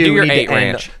really your- do your need 8 to end.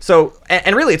 ranch. So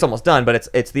and really, it's almost done. But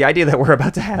it's the idea that we're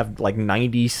about to have like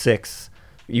 96.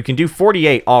 You can do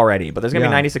 48 already, but there's gonna be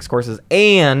Yeah. 96 courses,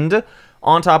 and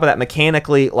on top of that,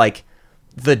 mechanically, like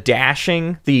the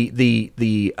dashing,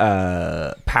 the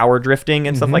power drifting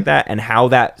and stuff like that, and how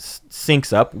that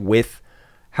syncs up with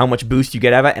how much boost you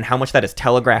get out of it and how much that is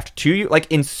telegraphed to you. Like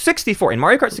in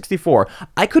Mario Kart 64,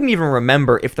 I couldn't even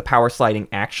remember if the power sliding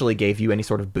actually gave you any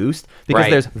sort of boost because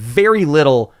Right. there's very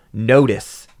little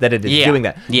notice that it is doing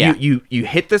that. Yeah. You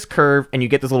hit this curve and you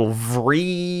get this little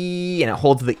vree and it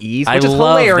holds the E's, I which is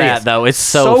love hilarious. that, though. It's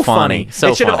so funny. So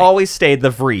it should have funny. always stayed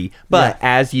the vree, but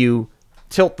as you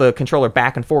tilt the controller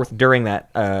back and forth during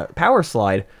that power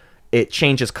slide, it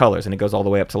changes colors and it goes all the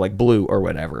way up to like blue or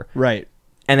whatever. Right.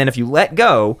 And then if you let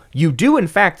go, you do in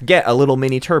fact get a little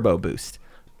mini turbo boost.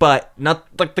 But not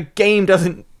like the game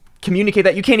doesn't communicate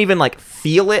that. You can't even like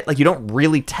feel it. Like you don't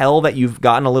really tell that you've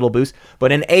gotten a little boost.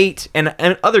 But in 8 and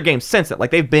other games since it,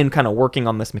 like they've been kind of working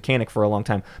on this mechanic for a long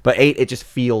time. But 8, it just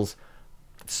feels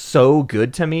so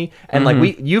good to me. And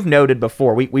like you've noted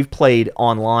before, we've played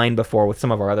online before with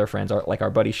some of our other friends, like our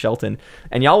buddy Shelton,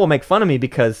 and y'all will make fun of me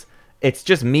because it's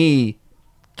just me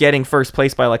getting first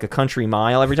place by like a country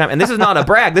mile every time. And this is not a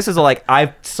brag. This is like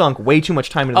I've sunk way too much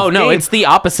time into this Oh no, game. it's the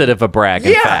opposite of a brag.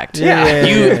 In Yeah, fact,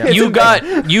 yeah. you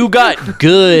got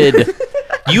good.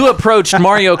 You approached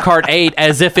Mario Kart 8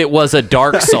 as if it was a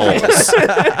Dark Souls,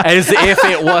 as if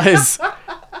it was.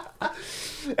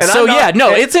 And So I'm not- yeah,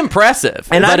 no, it's impressive,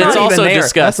 and but I'm it's not also even there.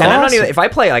 disgusting. And I'm not awesome. even, if I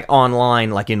play like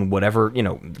online, like in whatever,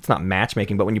 it's not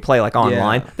matchmaking, but when you play like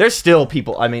online, there's still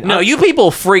people. I mean, No, you people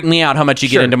freak me out how much you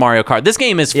Sure. get into Mario Kart. This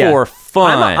game is Yeah. for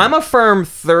fun. I'm a firm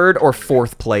 3rd or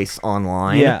 4th place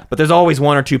online. Yeah. But there's always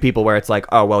one or two people where it's like,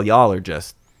 oh well, y'all are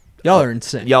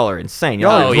insane. Y'all are insane.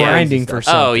 Y'all Y'all are are yeah. grinding for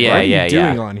something. Oh, yeah, What are yeah, you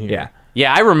doing yeah. on here? Yeah.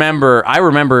 Yeah, I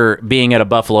remember being at a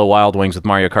Buffalo Wild Wings with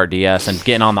Mario Kart DS and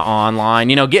getting on the online,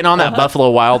 getting on that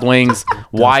Buffalo Wild Wings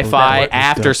Wi-Fi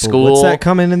after school. What's that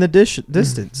coming in the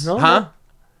distance? Huh?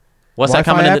 What's Wi-Fi that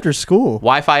coming after school?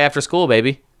 Wi-Fi after school,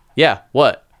 baby. Yeah,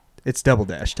 what? It's Double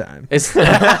Dash time. It's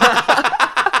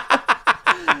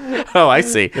Oh, I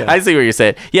see. I see what you're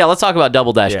saying. Yeah, let's talk about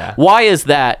Double Dash. Yeah. Why is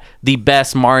that the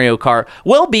best Mario Kart?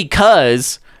 Well,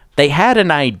 because they had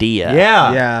an idea.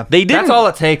 Yeah. Yeah. They didn't. That's all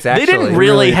it takes, actually. They didn't It really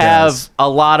really have does. a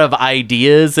lot of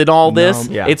ideas in all this.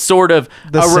 Yeah. It's sort of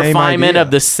The a same refinement idea.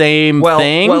 of the same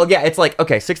thing. Well, yeah, it's like,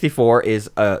 okay, 64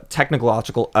 is a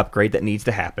technological upgrade that needs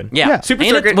to happen. yeah. Super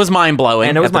and Circuit it was mind blowing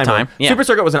and it was at the mind-blowing. time. Yeah. Super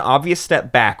Circuit was an obvious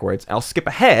step backwards. I'll skip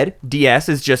ahead. DS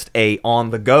is just a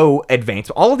on-the-go advance.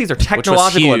 All of these are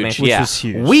technological huge, advances. yeah. Which was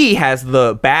huge. Wii has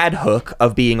the bad hook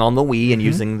of being on the Wii and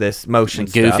using this motion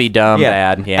Goofy, stuff. dumb,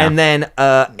 bad, yeah. And then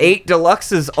 8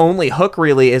 Deluxe's only hook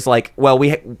really is like, well,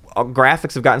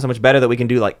 graphics have gotten so much better that we can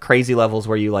do like crazy levels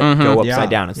where you like go upside Yeah,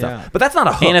 down and stuff. yeah. But that's not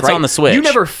a hook, And it's right? on the Switch. You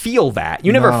never feel that.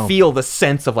 You never No. feel the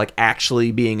sense of like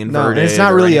actually being No, inverted. and it's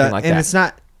not or really anything like and that. it's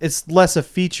not. It's less a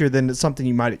feature than it's something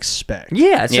you might expect.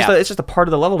 Yeah, it's just Yeah. it's just a part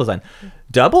of the level design.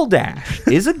 Double Dash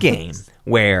is a game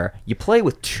where you play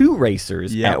with 2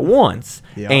 racers Yep. at once,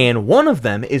 Yep. and one of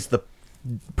them is the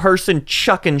person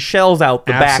chucking shells out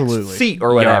the Absolutely. back seat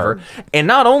or whatever. And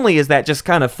not only is that just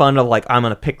kind of fun of like I'm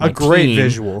gonna pick my great team,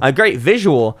 visual. a great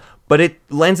visual, but it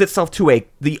lends itself to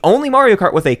the only Mario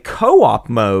Kart with a co-op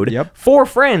mode. Yep. 4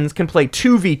 friends can play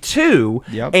 2v2,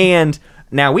 Yep. and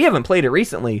now we haven't played it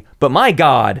recently, but my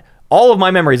God, all of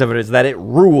my memories of it is that it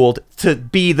ruled to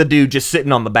be the dude just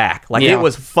sitting on the back. Like Yeah. it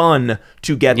was fun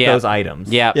to get Yeah. those items.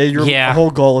 Yeah. Yeah, your whole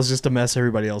goal is just to mess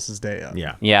everybody else's day up.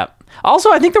 Yeah. Yeah.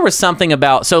 Also, I think there was something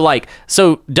about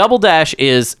so Double Dash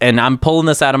is, and I'm pulling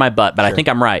this out of my butt, but I think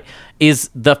I'm right.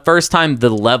 Is the first time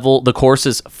the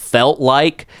courses felt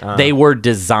like they were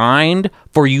designed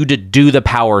for you to do the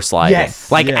power sliding. Yes.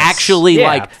 Like Yes. actually Yeah,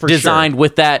 like for designed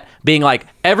with that being like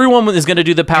everyone is going to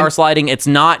do the power sliding. It's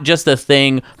not just a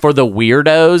thing for the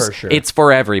weirdos. For sure. It's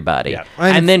for everybody. Yeah.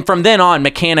 And then from then on,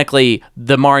 mechanically,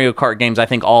 the Mario Kart games I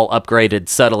think all upgraded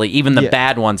subtly, even the Yeah.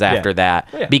 bad ones after that,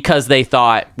 Yeah. because they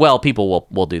thought, well, people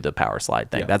will do the power slide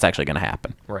thing. That's actually going to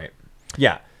happen. Right.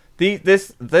 Yeah.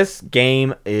 This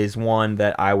game is one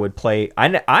that I would play. I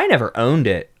never owned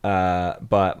it,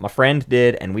 but my friend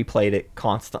did, and we played it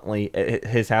constantly at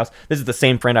his house. This is the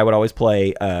same friend I would always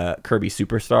play Kirby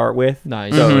Superstar with.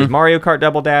 Nice. So it was Mario Kart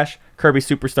Double Dash, Kirby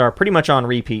Superstar, pretty much on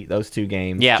repeat. Those 2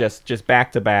 games, Yeah. just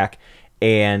back to back.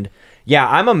 And yeah,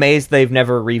 I'm amazed they've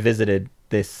never revisited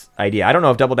this idea. I don't know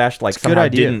if Double Dash somehow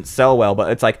didn't sell well,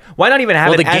 but it's like, why not even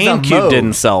have it as a mode? The GameCube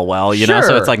didn't sell well, you know,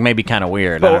 so it's like maybe kind of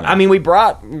weird. But I mean, we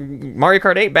brought Mario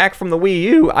Kart 8 back from the Wii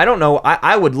U. I don't know.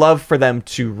 I would love for them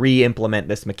to re-implement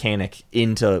this mechanic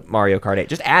into Mario Kart 8.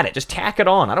 Just add it. Just tack it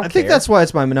on. I think that's why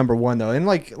it's my number one, though. And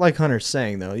like Hunter's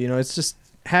saying, though, you know, it's just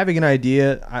having an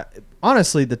idea.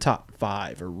 Honestly, the top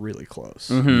 5 are really close.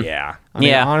 Mm-hmm. Yeah. I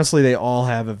mean, honestly, they all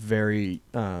have a very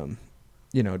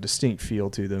distinct feel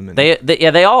to them. And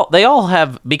they all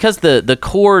have, because the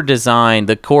core design,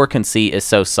 the core conceit is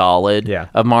so solid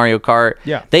of Mario Kart.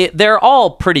 Yeah. They're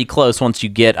all pretty close once you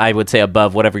get, I would say,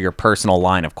 above whatever your personal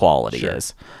line of quality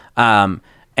is. And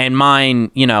mine,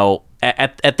 you know,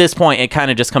 at this point, it kind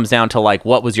of just comes down to like,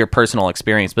 what was your personal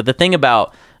experience? But the thing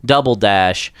about Double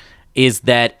Dash is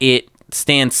that it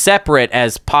stands separate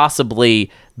as possibly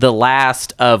the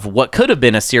last of what could have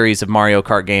been a series of Mario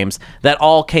Kart games that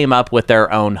all came up with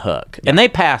their own hook. And they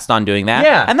passed on doing that.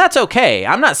 Yeah. And that's okay.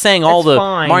 I'm not saying all the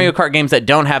Mario Kart games that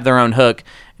don't have their own hook,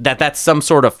 that's some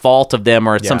sort of fault of them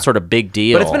or it's some sort of big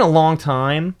deal. But it's been a long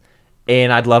time,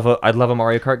 and I'd love a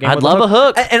Mario Kart game. I'd love a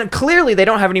hook. And clearly they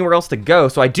don't have anywhere else to go,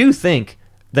 so I do think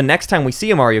the next time we see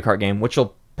a Mario Kart game, which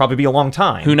will probably be a long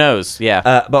time. Who knows? Yeah.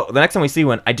 But the next time we see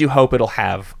one, I do hope it'll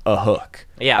have a hook.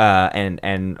 Yeah.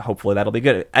 And hopefully that'll be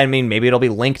good. I mean, maybe it'll be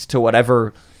linked to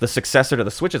whatever the successor to the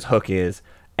Switch's hook is.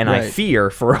 And I fear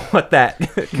for what that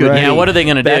could be. Yeah, what are they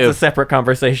going to do? That's a separate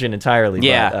conversation entirely.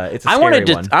 Yeah. But, it's a scary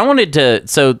one. I wanted to.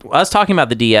 So us talking about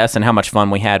the DS and how much fun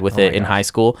we had with it in high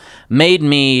school made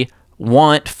me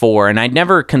want for, and I'd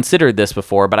never considered this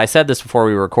before, but I said this before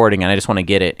we were recording, and I just want to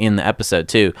get it in the episode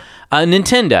too.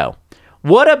 Nintendo.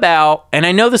 What about, and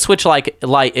I know the Switch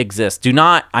Lite exists.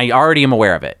 I already am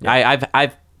aware of it. Yeah.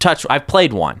 I've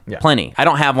played one, plenty. I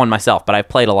don't have one myself, but I've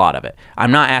played a lot of it.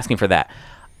 I'm not asking for that.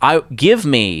 Give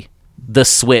me the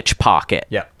Switch Pocket.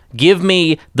 Yeah. Give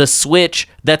me the Switch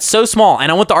that's so small,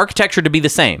 and I want the architecture to be the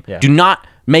same. Yeah. Do not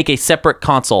make a separate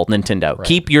console, Nintendo. Right.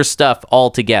 Keep your stuff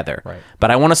all together. Right. But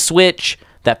I want a Switch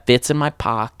that fits in my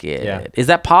pocket. Yeah. Is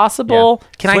that possible? Yeah.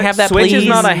 Can I have that, Switch please? Switch is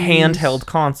not a handheld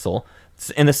console.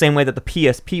 In the same way that the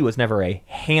PSP was never a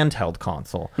handheld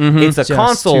console. Mm-hmm. It's a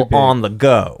console on the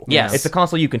go. Yes. It's a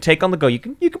console you can take on the go. You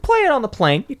can play it on the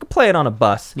plane. You can play it on a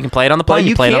bus. You can play it on the plane.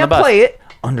 You can play it on the bus. You can't play it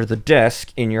under the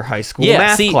desk in your high school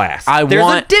math class.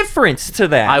 There's a difference to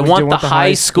that. I want the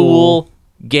high school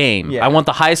game. Yeah. I want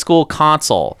the high school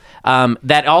console.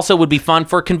 That also would be fun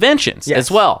for conventions as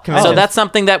well. So that's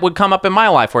something that would come up in my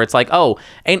life where it's like, oh,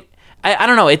 and I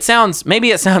don't know. It sounds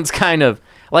kind of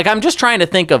like I'm just trying to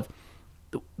think of.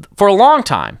 For a long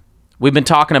time, we've been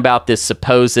talking about this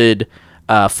supposed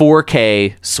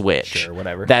 4K Switch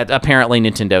that apparently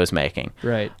Nintendo is making.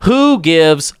 Right. Who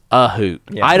gives a hoot?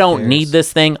 Yeah, I don't need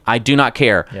this thing. I do not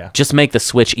care. Yeah. Just make the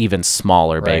Switch even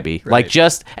smaller, baby. Right.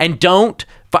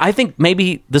 But I think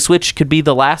maybe the Switch could be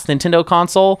the last Nintendo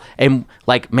console, and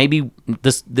like maybe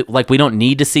we don't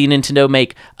need to see Nintendo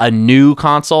make a new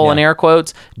console in air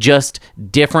quotes, just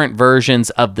different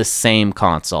versions of the same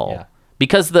console. Yeah.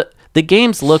 Because the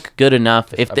games look good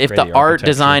enough. If the art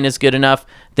design is good enough,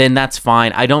 then that's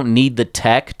fine. I don't need the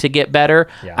tech to get better.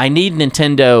 Yeah. I need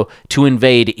Nintendo to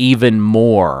invade even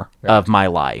more of my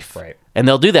life. Right. And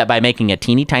they'll do that by making a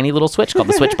teeny tiny little Switch called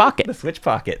the Switch Pocket. The Switch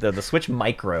Pocket, the Switch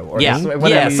Micro, or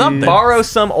something. Borrow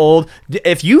some old.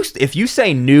 If you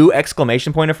say new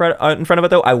exclamation point in front of it,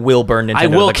 though, I will burn Nintendo. I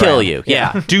will to the kill ground. You.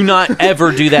 Yeah. Do not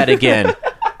ever do that again,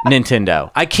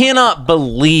 Nintendo. I cannot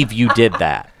believe you did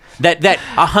that. That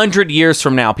 100 years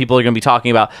from now, people are going to be talking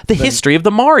about the history of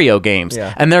the Mario games.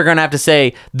 Yeah. And they're going to have to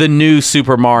say the new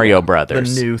Super Mario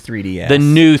Brothers. The new 3DS. The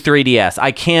new 3DS.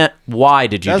 I can't. Why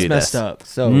did you do this? That's messed up.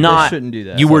 So they shouldn't do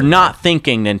that. You were not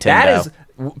thinking Nintendo. That is.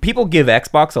 People give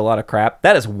Xbox a lot of crap.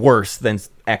 That is worse than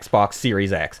Xbox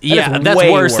Series X.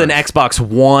 That's worse than Xbox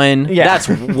One. Yeah. That's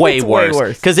way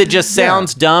worse. Because it just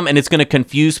sounds dumb and it's going to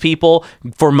confuse people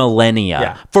for millennia.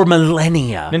 Yeah. For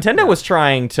millennia. Nintendo was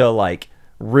trying to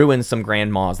ruin some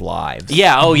grandma's lives.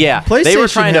 Yeah, oh yeah. They were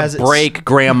trying to break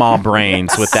grandma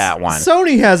brains with that one.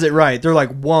 Sony has it right. They're like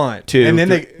 1, 2, and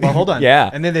then hold on. Yeah.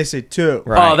 And then they say 2.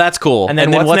 Right. Oh, that's cool. And then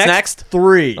what's next?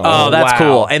 3. Oh, that's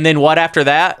cool. And then what after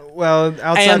that? Well,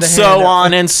 outside and the so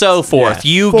on and so forth.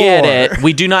 Yeah. You 4. get it.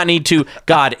 We do not need to.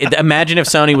 God, imagine if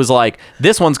Sony was like,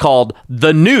 this one's called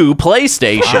the new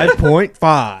PlayStation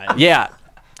 5.5. Yeah.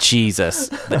 Jesus.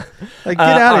 Like, get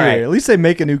out of all right. here. At least they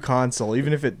make a new console,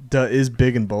 even if it is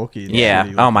big and bulky. and Yeah.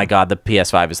 shitty Oh my looking. God, the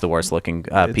PS5 is the worst looking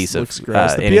piece Looks of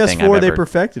gross. The anything PS4, I've they ever.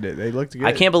 perfected it. They looked good.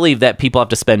 I can't believe that people have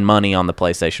to spend money on the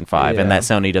PlayStation 5 and Yeah. that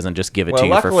Sony doesn't just give it Well, to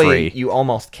you for luckily, free. you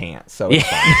almost can't. So it's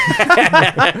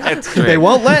fine. It's true. They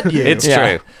won't let you. It's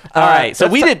Yeah. true. All right, so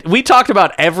we talked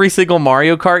about every single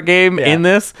Mario Kart game Yeah. in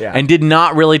this, Yeah. and did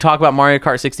not really talk about Mario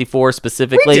Kart 64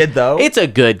 specifically. We did, though. It's a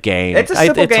good game. It's a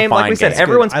simple game. Like fine we said, game.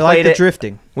 everyone's I like played the it.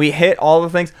 drifting. We hit all the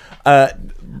things. I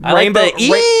like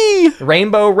the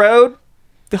Rainbow Road,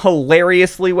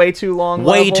 hilariously way too long.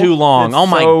 Way level. too long. It's Oh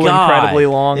my so God. incredibly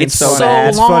long. It's and so so bad.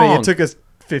 It's funny. long. It took us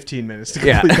 15 minutes to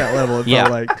Yeah. complete that level. It Yeah.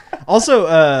 felt like. Also,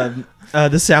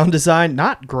 the sound design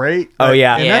not great. Oh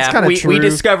yeah, and Yeah. that's kind of we true.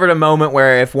 discovered a moment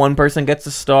where if one person gets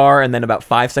a star and then about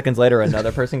 5 seconds later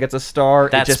another person gets a star,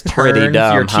 That's it just pretty turns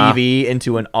dumb, your huh? TV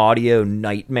into an audio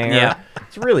nightmare. Yeah.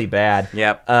 It's really bad.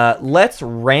 Yep. Let's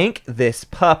rank this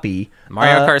puppy.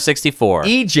 Mario Kart 64.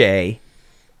 EJ,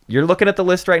 you're looking at the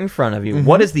list right in front of you. Mm-hmm.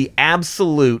 What is the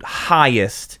absolute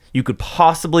highest you could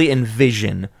possibly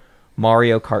envision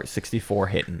Mario Kart 64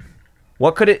 hitting?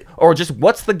 What could it, or just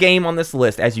what's the game on this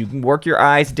list as you work your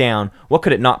eyes down? What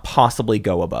could it not possibly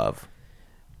go above?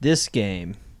 This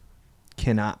game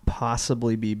cannot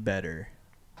possibly be better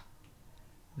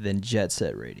than Jet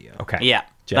Set Radio. Okay. Yeah,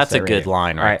 Jet that's Set a good Radio.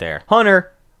 line All right there.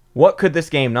 Hunter, what could this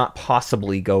game not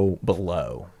possibly go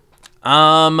below?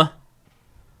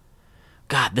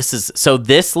 God,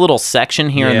 this little section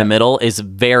here in Yeah. the middle is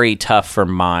very tough for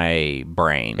my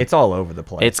brain. It's all over the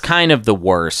place. It's kind of the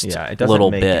worst Yeah, it doesn't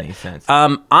little make bit. any sense.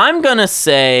 I'm gonna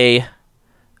say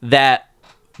that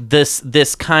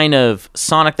this kind of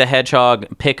Sonic the Hedgehog,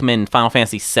 Pikmin, Final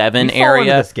Fantasy VII We fall into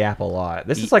area. this gap a lot.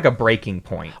 This is like a breaking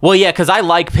point. Well, yeah, because I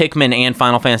like Pikmin and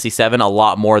Final Fantasy VII a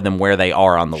lot more than where they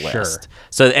are on the Sure. list.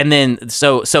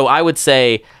 So I would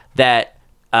say that.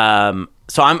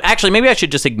 So I'm actually, maybe I should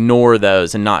just ignore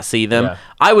those and not see them. Yeah.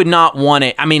 I would not want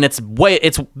it. I mean, it's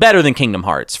better than Kingdom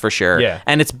Hearts for sure. Yeah.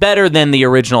 And it's better than the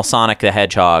original Sonic the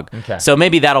Hedgehog. Okay. So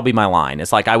maybe that'll be my line.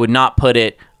 It's like I would not put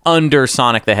it under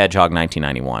Sonic the Hedgehog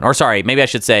 1991. Or sorry, maybe I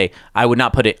should say I would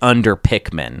not put it under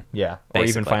Pikmin. Yeah, or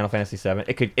even basically. Final Fantasy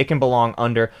VII. It can belong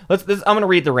under. I'm going to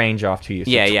read the range off to you.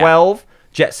 So Yeah. 12,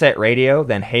 Jet Set Radio,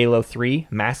 then Halo 3,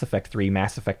 Mass Effect 3,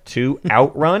 Mass Effect 2,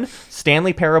 Outrun,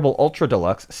 Stanley Parable Ultra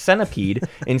Deluxe, Centipede,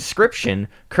 Inscription,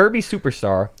 Kirby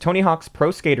Superstar, Tony Hawk's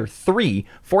Pro Skater 3,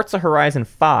 Forza Horizon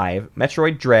 5,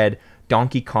 Metroid Dread,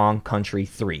 Donkey Kong Country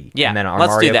 3. Yeah, and then our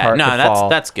let's do Mario that. Kart No, could that's- fall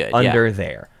that's good, yeah. Under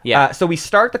there. Yeah. So we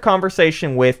start the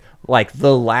conversation with like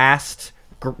the last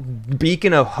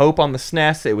beacon of hope on the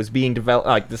SNES. It was being developed,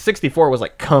 like the 64 was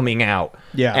like coming out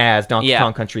as Donkey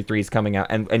Kong Country 3 is coming out,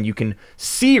 and you can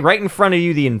see right in front of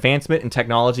you the advancement in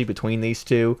technology between these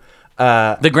two.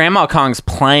 The Grandma Kong's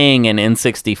playing an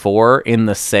N64 in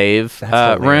the save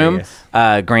room.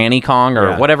 Granny Kong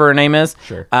or whatever her name is.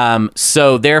 Sure.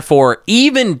 So therefore,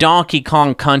 even Donkey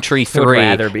Kong Country 3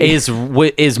 rather be.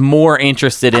 is more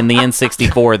interested in the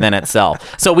N64 than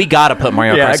itself. So we gotta put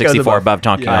Mario Yeah, Kart it goes 64 above. above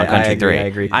Donkey Kong Country 3. I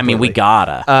agree I mean, we completely.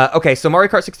 gotta. Okay, so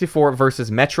Mario Kart 64 versus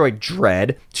Metroid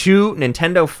Dread, two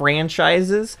Nintendo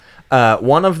franchises.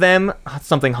 One of them,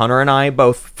 something Hunter and I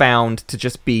both found to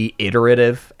just be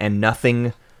iterative and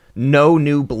no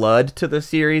new blood to the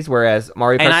series, whereas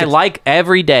Mario Kart And I 64 like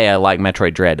every day. I like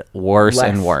Metroid Dread worse Less.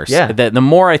 and worse. Yeah. The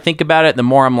more I think about it, the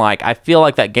more I'm like, I feel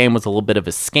like that game was a little bit of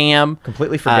a scam.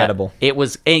 completely forgettable. It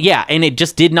was, and it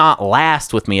just did not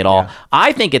last with me at all. Yeah.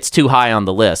 I think it's too high on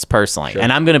the list personally,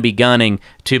 and I'm going to be gunning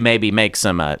to maybe make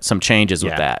some changes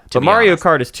with that. to But be Mario honest.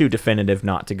 Kart is too definitive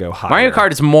not to go higher. Mario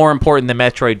Kart is more important than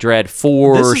Metroid Dread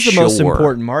for This is sure. the most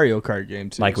important Mario Kart game,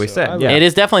 too. Like we so said, I would- yeah. It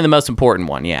is definitely the most important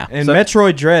one. Yeah, And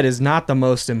Metroid Dread is not the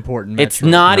most important. it's Metroid.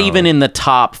 not even in the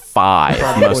top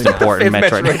 5 most not. important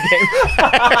Fifth Metroid.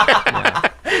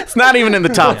 game. It's not even in the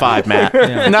top 5,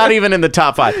 Matt. Not even in the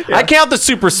top 5. I count the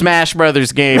Super Smash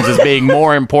Brothers games as being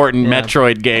more important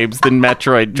Metroid games than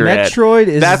Metroid Dread. Metroid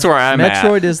is. That's where I'm at.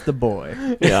 Metroid is the boy.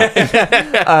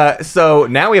 So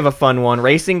now we have a fun one.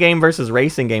 Racing game versus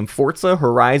racing game. Forza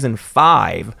Horizon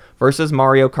 5 versus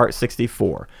Mario Kart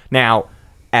 64. Now,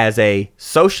 as a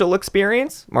social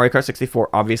experience, Mario Kart 64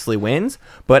 obviously wins.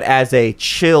 But as a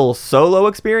chill solo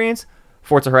experience,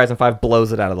 Forza Horizon 5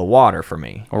 blows it out of the water for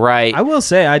me. Right. I will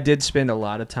say I did spend a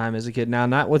lot of time as a kid. Now,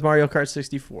 not with Mario Kart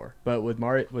 64, but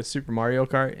with Super Mario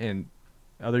Kart and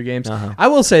other games. I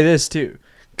will say this too,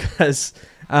 because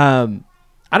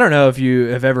I don't know if you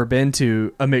have ever been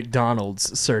to a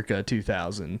McDonald's circa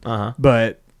 2000,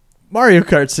 but Mario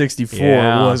Kart 64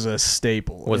 Yeah. was a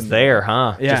staple. Was in there,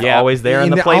 huh? Yeah. Just always there in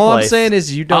the And play all place. I'm saying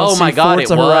is you don't Oh see my God, it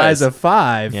Forza was. Horizon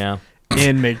 5 Yeah.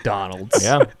 in McDonald's.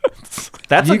 Yeah.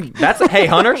 That's a hey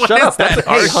Hunter, shut up. That's a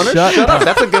hey Hunter, shut up.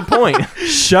 That's a good point.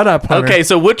 Shut up, Hunter. Okay,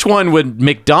 so which one would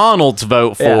McDonald's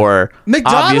vote for?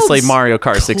 McDonald's, obviously Mario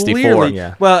Kart 64. Clearly.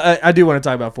 Yeah. Well, I do want to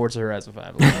talk about Forza Horizon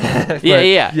 5 a little bit.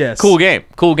 Yeah. Yes. Cool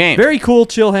game. Very cool,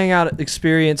 chill hangout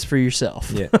experience for yourself.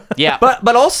 Yeah. Yeah.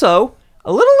 But also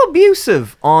a little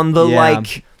abusive on the Yeah.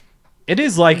 It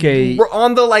is like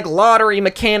on the lottery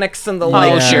mechanics and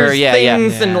the sure, yeah.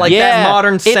 things and that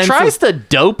modern sense. It tries to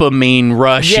dopamine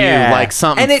rush you like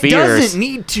something and it fierce. doesn't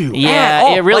need to. Yeah, at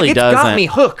all. it really it's doesn't. got me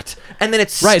hooked, and then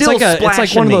it's right. still It's like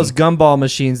splashing one of me. those gumball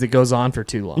machines that goes on for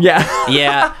too long. Yeah.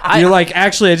 Yeah. You're like,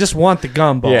 actually, I just want the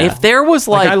gumball. Yeah. If there was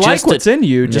I like just what's in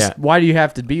you. Just Yeah. why do you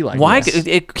have to be like? why this?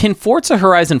 can Forza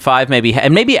Horizon 5 maybe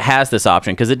and maybe it has this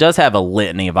option because it does have a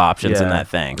litany of options in Yeah. that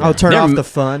thing. Oh, turn They're- off the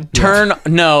fun. Turn Turn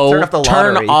off the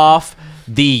lottery. off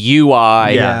the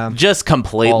UI Yeah. just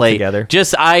completely. Altogether.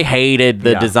 Just I hated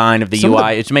the Yeah. design of the Some of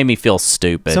UI. It made me feel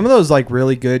stupid. Some of those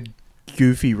really good,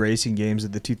 goofy racing games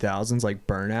of the 2000s, like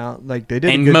Burnout, they did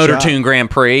and a good Motor job. Tune Grand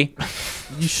Prix.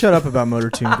 You shut up about Motor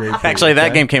Tune Grand Prix. Actually, that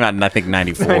okay? game came out in I think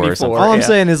 94 or something. All I'm yeah.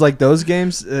 saying is those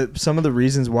games. Some of the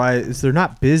reasons why is they're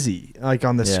not busy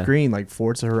on the Yeah. screen like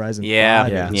Forza Horizon. Yeah,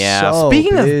 5 yeah. is Yeah. so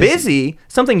Speaking of busy,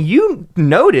 something you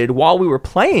noted while we were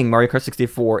playing Mario Kart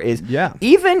 64 is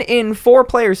even in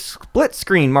 4-player split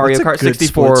screen, Mario It's a Kart good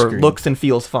 64 split screen. looks and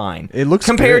feels fine. It looks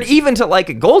compared good. even to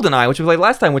GoldenEye, which was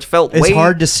last time, which felt It's way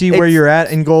hard to see where it's you're at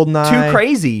in GoldenEye. Too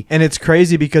crazy. And it's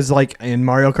crazy because in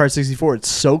Mario Kart 64, it's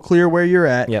so clear where you're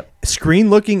at. Yep.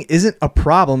 Screen looking isn't a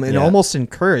problem and Yeah. almost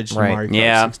encouraged in Right. Mario Kart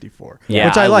Yeah. 64. Yeah,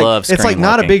 which I I like. love It's screen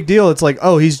not a looking. big deal. It's like,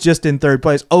 oh, he's just in third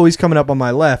place. Oh, he's coming up on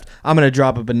my left. I'm going to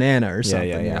drop a banana or something.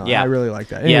 yeah. Yeah. I really like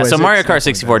that. Yeah, Anyways, so Mario it's Kart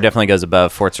 64 definitely goes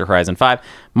above Forza Horizon 5.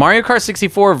 Mario Kart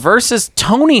 64 versus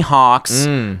Tony Hawk's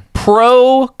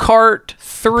Pro Kart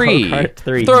 3. Pro Kart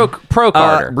 3. Pro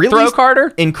Karter. Really Throw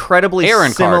Karter? incredibly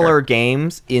Aaron similar Carter.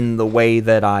 games in the way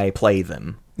that I play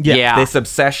them. Yeah. This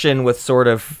obsession with sort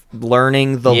of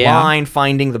learning the Yeah. line,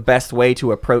 finding the best way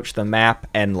to approach the map,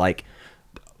 and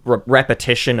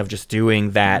repetition of just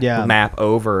doing that map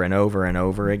over and over and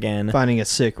over again. finding a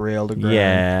sick rail to grind.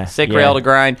 Yeah. Sick yeah. rail to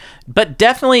grind. But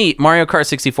definitely Mario Kart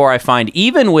 64, I find,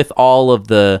 even with all of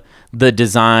the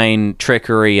design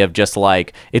trickery of just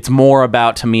it's more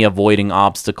about, to me, avoiding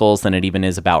obstacles than it even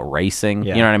is about racing.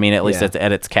 Yeah. You know what I mean? At least Yeah.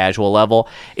 at its casual level,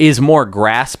 is more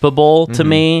graspable to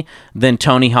me than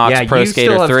Tony Hawk's Yeah, Pro you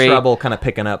Skater still have 3. trouble kind of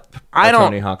picking up I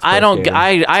Tony Hawk's I Pro don't.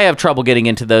 Skater. I have trouble getting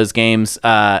into those games,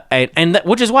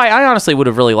 which is why I honestly would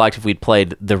have really liked if we'd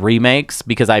played the remakes,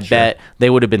 because I bet they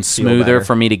would have been smoother better.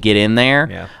 for me to get in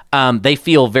there. Yeah. They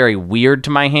feel very weird to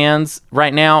my hands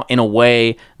right now in a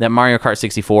way that Mario Kart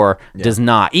 64 does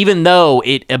not. Even though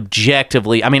it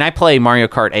objectively, I mean, I play Mario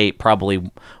Kart 8 probably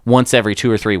once every 2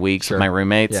 or 3 weeks with my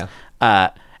roommates. Yeah.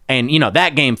 And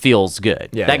that game feels good.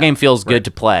 Yeah, that yeah. game feels good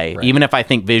to play, Right. even if I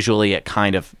think visually it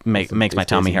kind of makes my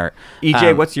tummy hurt.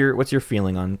 EJ, what's your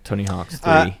feeling on Tony Hawk's 3?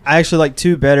 I actually like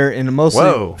 2 better, and mostly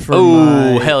Whoa. for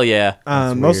Oh, my, hell yeah.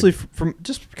 mostly from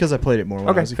just because I played it more when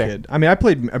Okay, I was a fair. kid. I mean, I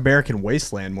played American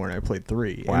Wasteland more than I played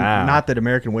 3. And Wow. not that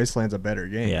American Wasteland's a better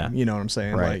game. Yeah. You know what I'm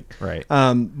saying? Right, right.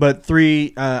 But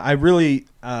 3, I really,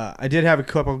 I did have a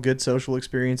couple good social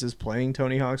experiences playing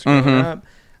Tony Hawk's growing up.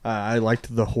 I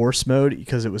liked the horse mode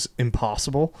because it was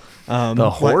impossible. The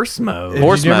horse mode?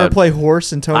 Horse Did you ever mode. play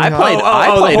horse and Tony I Hawk? played-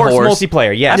 I the played horse horse.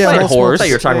 multiplayer. Yeah, I played I horse. thought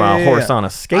you were talking about a horse on a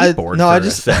skateboard. No, for I a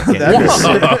just second.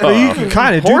 you can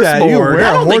kind of do Horse that. You board. wear I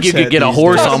a don't think you horse could get a head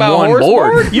horse these on days. about one horse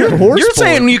board. board? You're, Horse you're board.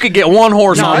 saying you could get one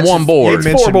horse No, on it's- one board.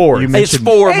 it's 4 boards. you It's mentioned-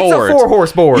 4 It's boards. a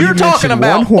 4-horse board. You're talking mentioned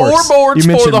about one horse. 4 boards You for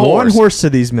mentioned the one horse. horse to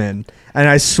these men, and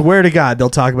I swear to God, they'll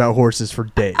talk about horses for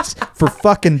days, for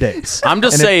fucking days. I'm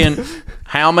just And it- saying,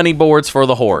 how many boards for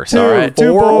the horse? Two. All right. 2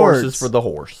 4 boards. horses for the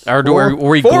horse. Or do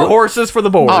we 4 glue- horses for the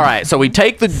board. All right, so we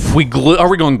take are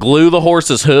we going to glue the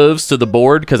horse's hooves to the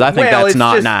board? Because I think Well, that's it's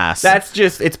not just- nice. That's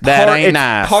just it's That part, ain't it's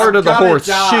nice. part of the Gotta horse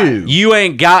die. shoe. You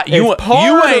ain't got you. It's part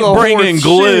You of the ain't bringing horse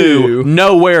glue shoe.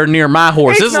 nowhere near my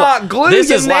horse. It's This is not like, glue, This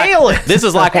you is nail like it. this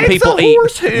is like when It's people a eat.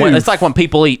 horse hoof. It's like when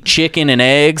people eat chicken and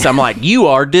eggs. I'm like, you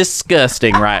are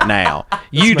disgusting right now.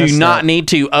 You do messed not up. need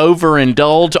to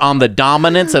overindulge on the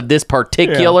dominance of this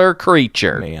particular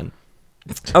creature. Man.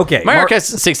 Okay. Mario Kart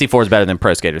 64 is better than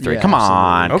Pro Skater 3. Yeah, come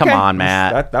on, Okay. come on,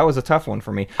 Matt. That was a tough one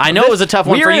for me. I know it was a tough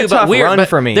one We're for in you, a tough but run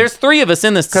for me. there's 3 of us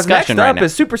in this Because next discussion right up now.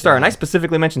 is Superstar, and I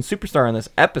specifically mentioned Superstar in this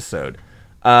episode.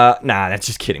 Nah, that's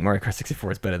just kidding. Mario Kart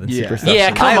 64 is better than Yeah. Superstar.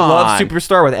 Yeah, come I love on.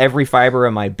 Superstar with every fiber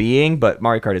of my being, but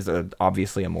Mario Kart is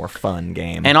obviously a more fun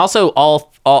game. And also,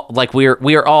 all like we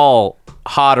are all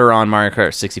hotter on Mario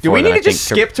Kart 64. Do we need to just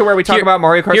skip to where we talk about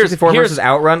Mario Kart 64 versus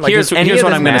Outrun? Like, here's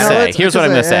what I'm going to say. Here's what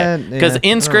I'm going to say. Because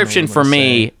Inscription for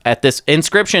me, at this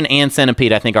Inscription and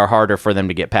Centipede, I think are harder for them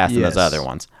to get past than those other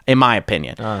ones, in my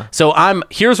opinion. So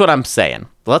here's what I'm saying.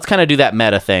 Let's kind of do that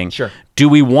meta thing. Sure. Do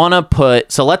we want to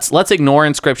put... So let's ignore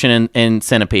Inscription and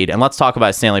Centipede, and let's talk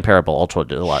about Stanley Parable Ultra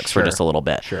Deluxe for just a little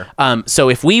bit. Sure. So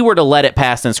if we were to let it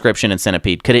past Inscription and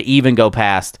Centipede, could it even go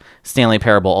past Stanley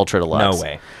Parable Ultra Deluxe? No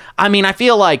way. I mean, I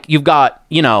feel like you've got,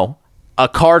 a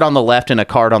card on the left and a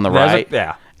card on the right.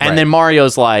 And then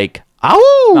Mario's like,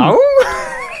 oh,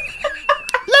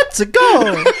 let's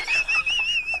go.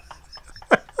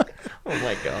 Oh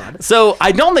my god. So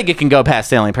I don't think it can go past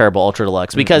Stanley Parable Ultra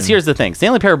Deluxe because here's the thing.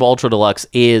 Stanley Parable Ultra Deluxe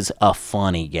is a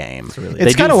funny game.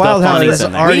 It's kind of wild how it's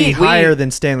already higher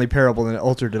than Stanley Parable and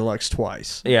Ultra Deluxe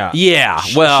twice. Yeah. Yeah.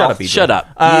 Well, shut up.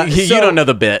 You don't know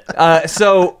the bit.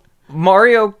 So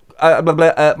Mario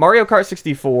Kart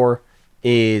 64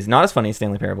 is not as funny as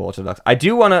Stanley Parable Ultra Deluxe. I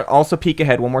do want to also peek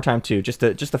ahead one more time too, just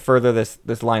to further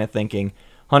this line of thinking.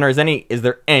 Hunter, is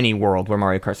there any world where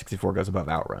Mario Kart 64 goes above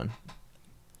Outrun?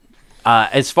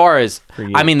 As far as,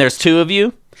 I mean, there's two of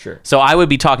you. Sure. So I would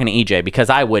be talking to EJ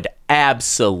because I would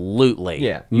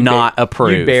absolutely not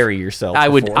approve. You bury yourself. I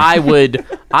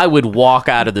would walk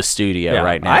out of the studio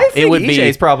right now. I think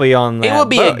EJ's probably on that. It would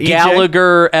be a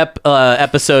Gallagher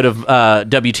episode of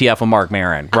WTF with Mark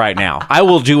Maron right now. I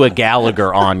will do a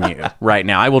Gallagher on you right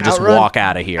now. I will just walk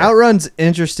out of here. Outrun's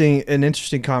an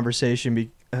interesting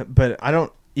conversation, but I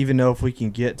don't even know if we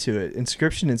can get to it.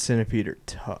 Inscription and Centipede are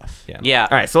tough. Yeah.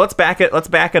 All right, so let's back it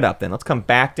up then. Let's come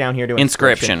back down here to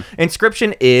Inscription.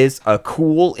 Inscription is a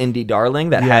cool indie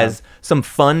darling that has some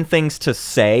fun things to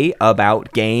say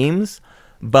about games,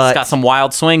 but it's got some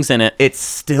wild swings in it. It's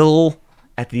still,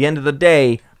 at the end of the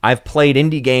day, I've played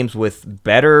indie games with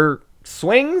better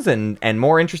swings and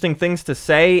more interesting things to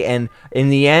say, and in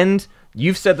the end,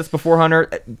 you've said this before, Hunter,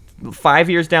 5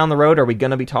 years down the road, are we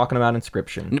going to be talking about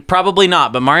Inscription? Probably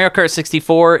not, but Mario Kart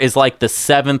 64 is like the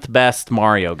 7th best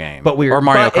Mario game. But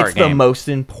it's the most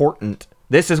important.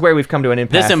 This is where we've come to an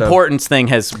impasse. This importance thing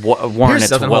has worn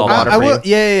its well.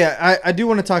 I do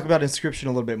want to talk about Inscription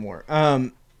a little bit more.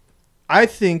 I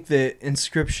think that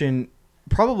Inscription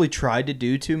probably tried to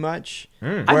do too much.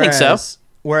 I think so.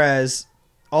 Whereas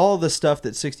all the stuff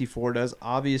that 64 does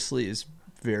obviously is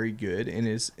very good and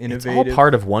is innovative. It's all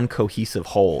part of one cohesive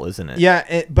whole, isn't it?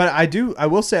 Yeah, but I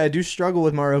will say I do struggle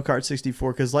with Mario Kart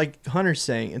 64 because, like Hunter's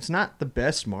saying, it's not the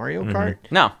best Mario Kart.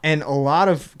 No. And a lot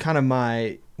of kind of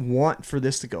my want for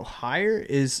this to go higher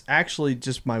is actually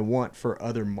just my want for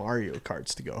other Mario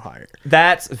Karts to go higher.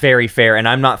 That's very fair, and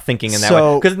I'm not thinking in that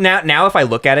way. Because now if I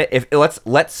look at it,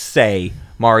 let's say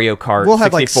Mario Kart 64. We'll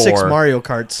have like 6 Mario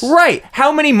Karts. Right.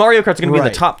 How many Mario Karts are going to be in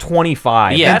the top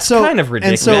 25? Yeah. That's kind of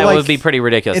ridiculous. That would be pretty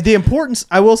ridiculous. The importance,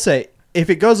 I will say, if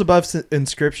it goes above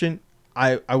Inscription,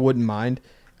 I wouldn't mind.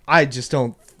 I just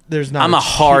don't. There's not. I'm a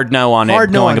hard no on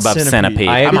it going above Centipede.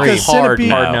 I agree. Hard no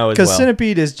as well. Because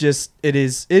Centipede is just it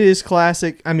is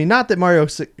classic. I mean, not that Mario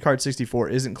Kart 64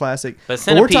 isn't classic, but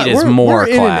Centipede is more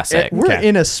classic. We're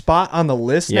in a spot on the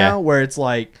list now where it's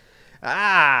like,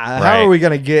 how are we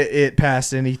gonna get it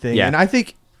past anything? Yeah. And I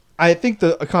think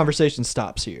the conversation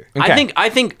stops here. Okay. I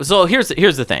think so. Here's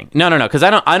the thing. No, because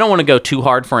I don't want to go too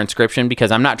hard for Inscription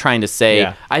because I'm not trying to say.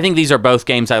 Yeah. I think these are both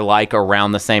games I like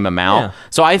around the same amount. Yeah.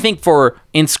 So I think for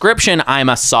Inscription, I'm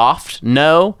a soft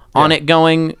no on it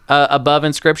going above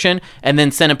Inscription, and then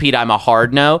Centipede, I'm a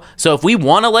hard no. So if we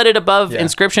want to let it above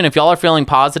Inscription, if y'all are feeling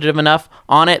positive enough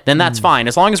on it, then that's fine.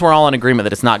 As long as we're all in agreement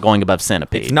that it's not going above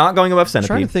Centipede. It's not going above I'm trying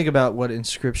Centipede. to think about what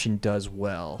Inscription does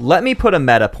well. Let me put a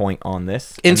meta point on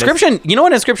this. Inscription, you know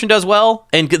what Inscription does well?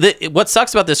 And what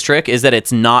sucks about this trick is that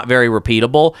it's not very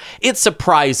repeatable. It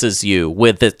surprises you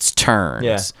with its turns.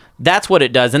 Yeah. That's what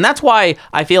it does. And that's why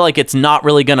I feel like it's not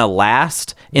really going to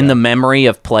last in the memory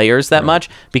of players that much,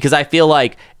 because I feel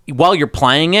like while you're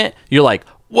playing it, you're like,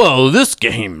 whoa, this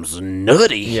game's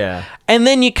nutty. Yeah. And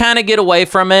then you kind of get away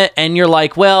from it and you're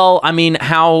like, well, I mean,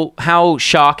 how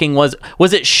shocking was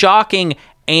it shocking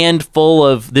and full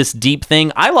of this deep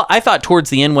thing? I thought towards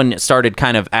the end when it started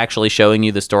kind of actually showing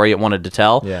you the story it wanted to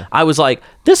tell, I was like,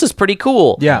 this is pretty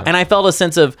cool. Yeah. And I felt a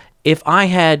sense of, if I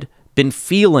had been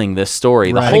feeling this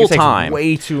story the whole time,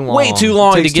 way too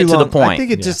long to get to the point.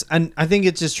 I think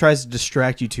it just tries to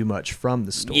distract you too much from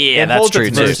the story. Yeah, that's true.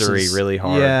 It holds its mystery really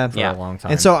hard for a long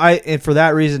time. And so for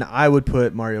that reason, I would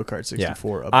put Mario Kart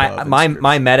 64 above. My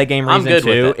metagame I'm reason good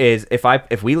with too is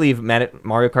if we leave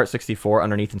Mario Kart 64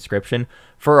 underneath Inscription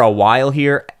for a while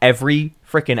here, every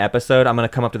freaking episode, I'm gonna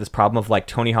come up to this problem of like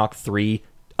Tony Hawk 3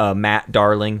 a Matt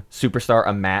Darling Superstar,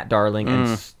 a Matt Darling,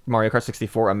 and Mario Kart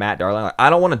 64, a Matt Darling. Like, I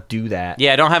don't want to do that.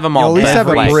 Yeah, don't have them all. You'll at least have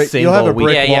a brick. You'll have a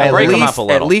brick wall. wall. Break them up a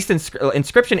little. At least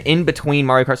inscription in between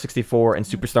Mario Kart 64 and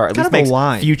Superstar at least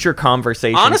makes future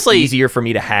conversations easier for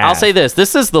me to have. I'll say this: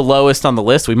 this is the lowest on the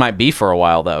list we might be for a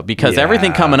while, though, because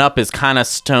everything coming up is kind of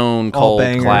stone cold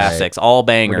classics, all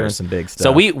bangers. We're doing some big stuff.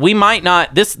 So we might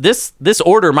not. This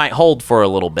order might hold for a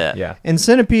little bit. Yeah. And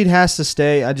Centipede has to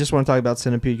stay. I just want to talk about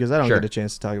Centipede because I don't get a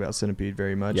chance to talk about Centipede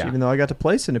very much, even though I got to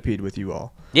play Centipede with you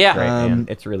all. Yeah. Great, man.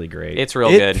 It's really great. It's real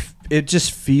good. It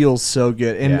just feels so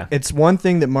good. And it's one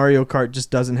thing that Mario Kart just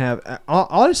doesn't have.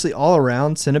 Honestly, all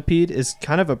around, Centipede is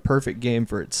kind of a perfect game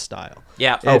for its style.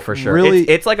 Yeah. For sure. Really,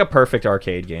 it's like a perfect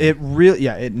arcade game.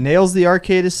 It nails the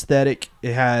arcade aesthetic.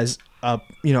 It has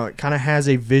it kind of has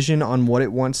a vision on what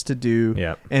it wants to do.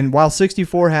 Yep. And while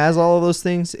 64 has all of those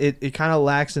things, it kind of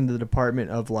lacks in the department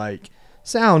of like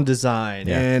sound design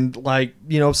and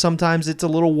sometimes it's a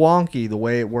little wonky the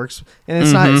way it works, and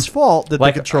it's not its fault that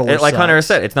the controller like sucks. Hunter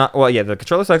said, it's not the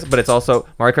controller sucks, but it's also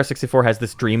Mario Kart 64 has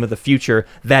this dream of the future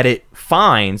that it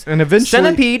finds, and eventually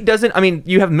Centipede doesn't. I mean,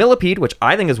 you have Millipede, which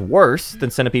I think is worse than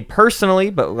Centipede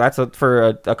personally, but that's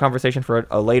for a conversation for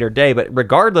a later day. But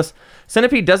regardless,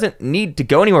 Centipede doesn't need to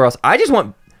go anywhere else. I just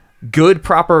want good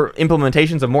proper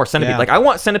implementations of more Centipede. Like I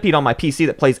want Centipede on my PC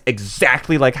that plays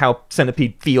exactly like how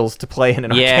Centipede feels to play in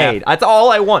an arcade. That's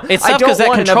all I want. It's tough because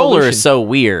that controller is so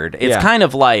weird. It's kind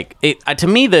of like to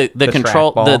me the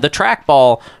control the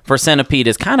trackball for Centipede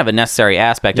is kind of a necessary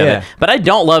aspect of it. But I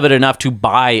don't love it enough to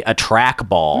buy a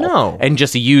trackball and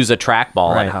just use a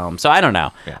trackball at home. So I don't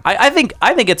know. I think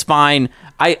it's fine.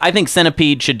 I think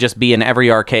Centipede should just be in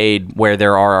every arcade where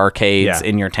there are arcades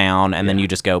in your town, and then you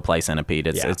just go play Centipede.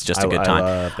 It's just a good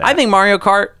time. I think Mario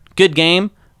Kart, good game.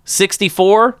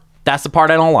 64, that's the part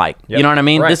I don't like. You know what I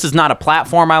mean? This is not a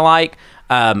platform I like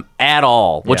at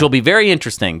all, which will be very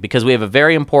interesting because we have a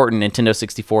very important Nintendo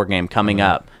 64 game coming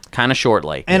up kind of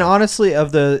shortly. And honestly,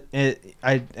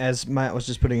 as Matt was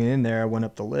just putting it in there, I went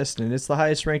up the list, and it's the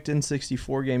highest ranked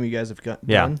N64 game you guys have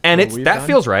done. And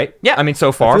feels right. Yeah, I mean,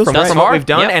 so far from what we've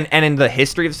done, and in the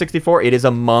history of 64, it is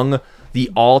among the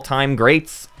all-time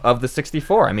greats of the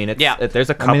 64. I mean, there's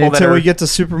a couple until we get to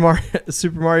Super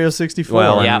Mario 64.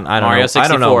 Well, I don't Mario 64. I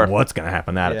don't know what's going to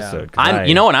happen that episode.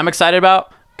 You know what I'm excited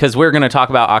about? Because we're going to talk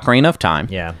about Ocarina of Time.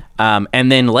 Yeah.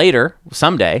 And then later,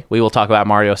 someday, we will talk about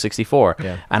Mario 64.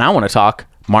 Yeah. And I want to talk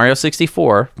Mario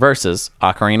 64 versus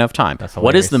Ocarina of Time.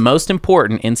 What is the most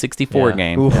important N64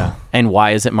 game? And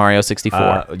why is it Mario 64?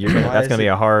 That's going to be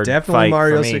a hard definitely fight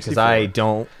Mario for me 64. because I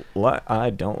don't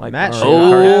like Matt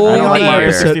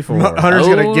Mario Kart. 64. Hunter's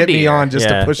going to get me on just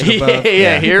to push it above.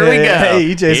 Here we go.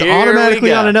 Hey, EJ's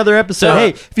automatically on another episode. So, hey,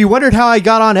 if you wondered how I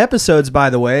got on episodes, by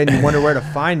the way, and you wonder where to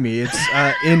find me, it's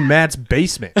in Matt's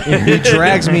basement. He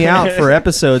drags me out for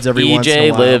episodes every once in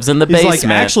a while. EJ lives in the basement. He's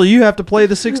like, actually, you have to play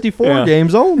the 64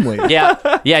 games only.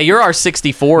 Yeah, you're our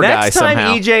 64 guy somehow. Next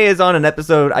time EJ is on an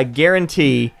episode, I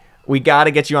guarantee we got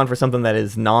to get you on for something that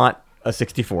is not a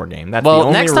 64 game. That's the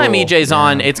only next time rule. EJ's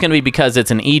on, it's going to be because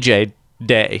it's an EJ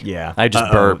day. Yeah. I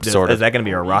just burped, sort of. Is that going to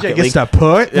be a Rocket EJ gets League? to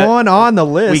put one on the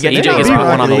list. EJ gets to put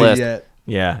one on the list. Yet.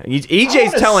 Yeah,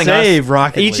 EJ's telling us.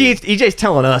 Rocket League. EJ's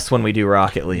telling us when we do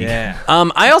Rocket League. Yeah.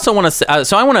 I also want to say,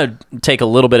 I want to take a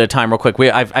little bit of time real quick.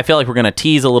 I feel like we're going to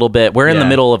tease a little bit. We're in the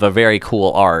middle of a very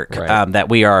cool arc that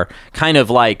we are kind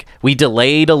of like, we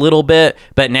delayed a little bit,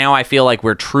 but now I feel like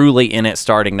we're truly in it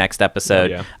starting next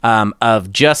episode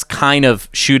of just kind of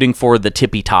shooting for the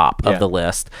tippy top of the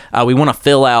list. We want to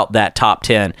fill out that top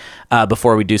 10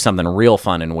 before we do something real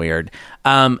fun and weird.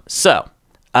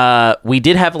 We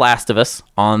did have Last of Us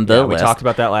on the list. We talked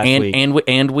about that last week.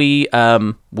 And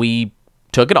we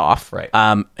took it off. Right.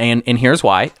 And here's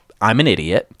why. I'm an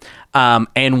idiot.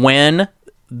 And when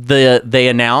they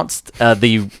announced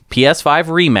the PS5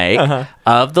 remake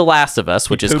of The Last of Us,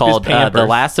 which is called The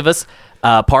Last of Us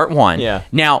Part 1. Yeah.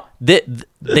 Now,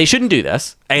 they shouldn't do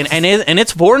this. And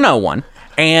it's for no one.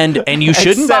 And you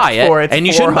shouldn't buy it. And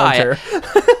you shouldn't buy it.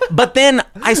 But then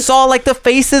I saw like the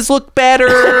faces look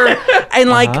better, and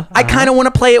like I kind of want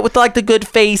to play it with like the good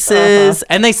faces.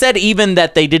 And they said even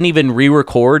that they didn't even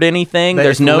re-record anything.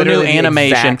 There's no new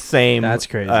animation. Same. That's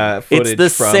crazy. It's the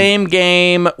same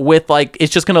game with like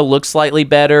it's just gonna look slightly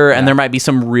better, and there might be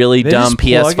some really dumb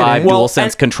PS5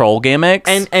 DualSense control gimmicks.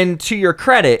 And to your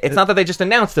credit, it's not that they just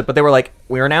announced it, but they were like,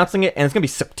 we're announcing it, and it's gonna be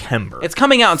September. It's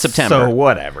coming out in September. So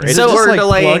whatever. It's just like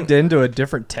delaying. plugged into a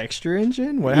different texture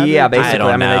engine. What happened? Yeah, basically. I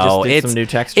don't know. No, did it's some new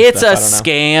texture it's stuff, a I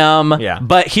don't know. scam. Yeah.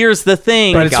 But here's the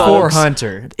thing, But it's for folks.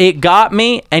 Hunter. It got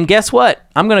me, and guess what?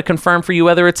 I'm going to confirm for you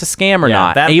whether it's a scam or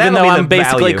Yeah, not. Even that'll though be I'm the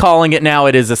basically value. calling it now,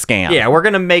 it is a scam. Yeah, we're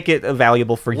gonna make it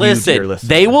valuable for you, dear Listen, listener.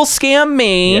 they will scam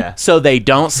me, Yeah. so they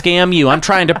don't scam you. I'm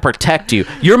trying to protect you.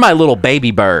 You're my little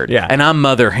baby bird, Yeah. and I'm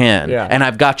mother hen, Yeah. and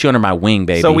I've got you under my wing,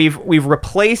 baby. So we've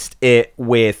replaced it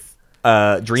with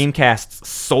Dreamcast's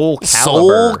Soul Calibur.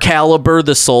 Soul Calibur,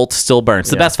 the soul still burns.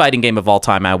 The Yeah. best fighting game of all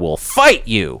time. I will fight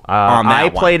you on that I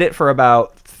one. played it for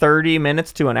about 30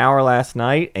 minutes to an hour last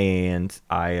night, and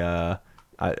I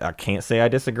can't say I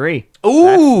disagree.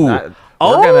 Ooh.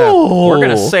 We're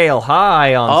gonna sail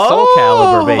high on Soul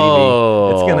Calibur,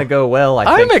 baby. It's gonna go well. I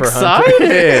I'm think for Hunter.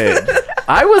 excited.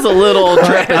 I was a little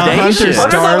trepidatious.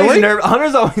 Hunter's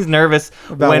Hunter's always nervous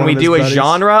About when one we of do his a buddies.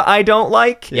 genre I don't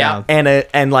like, Yeah.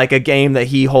 and like a game that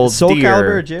he holds Soul dear.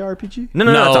 Calibur, a JRPG?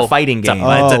 No, it's a fighting It's a- game.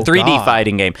 It's a Oh, 3D God.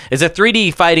 fighting game. It's a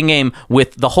 3D fighting game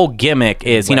with the whole gimmick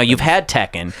is, you've had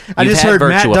Tekken. I you've just had heard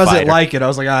Matt Virtua doesn't Fighter. like it. I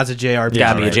was like, it's a JRPG.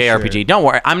 Gotta be a Right, JRPG. sure. Don't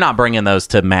worry, I'm not bringing those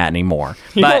to Matt anymore.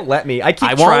 You But won't let me. I keep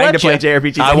I won't trying let to play you.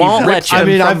 JRPGs. I and he won't let rips you. them I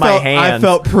mean, from my hands. I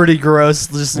felt pretty gross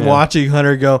just watching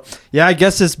Hunter go, yeah, I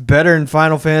guess it's better in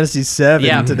Final Fantasy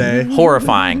VII today.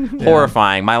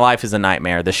 Horrifying. My life is a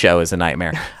nightmare. The show is a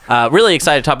nightmare. Really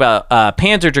excited to talk about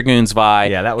Panzer Dragoons Vi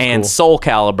Yeah, that was and cool. Soul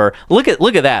Calibur. Look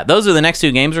at that. Those are the next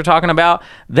two games we're talking about.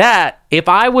 That, if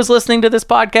I was listening to this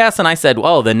podcast and I said,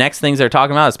 oh, the next things they're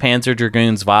talking about is Panzer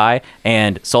Dragoons Vi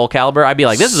and Soul Calibur, I'd be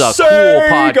like, this is a cool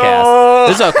podcast.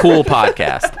 This is a cool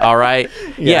podcast. All right?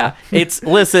 Yeah.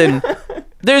 Listen,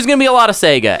 there's going to be a lot of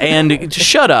Sega, and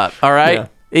shut up. All right?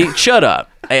 Shut up.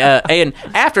 And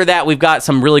after that, we've got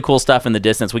some really cool stuff in the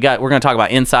distance. We're going to talk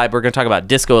about Inside. We're going to talk about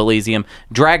Disco Elysium,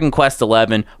 Dragon Quest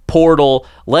XI, Portal,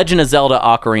 Legend of Zelda: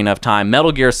 Ocarina of Time,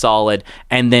 Metal Gear Solid,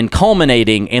 and then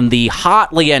culminating in the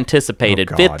hotly anticipated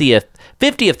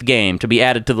 50th game to be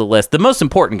added to the list, the most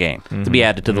important game to be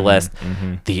added to the list,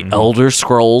 The Elder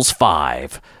Scrolls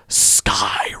V,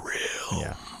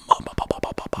 Skyrim.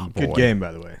 Good game,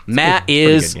 by the way. Matt Pretty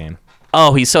is... good game.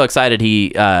 Oh, he's so excited he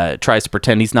tries to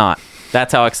pretend he's not.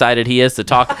 That's how excited he is to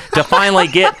finally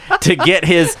get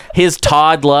his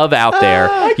Todd love out there.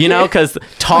 Because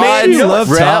Todd's you love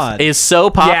rep Todd. is so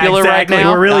popular right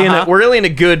now. We're really in a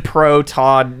good pro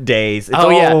Todd days. It's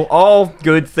all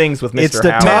good things with Mr. It's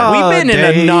the Howard. Todd We've been in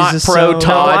a days not is pro so-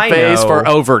 Todd I phase know. for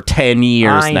over 10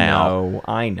 years now.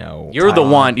 I know. You're the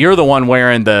one. You're the one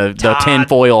wearing the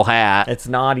tinfoil hat It's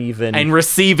not even. and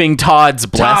receiving Todd's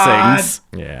blessings.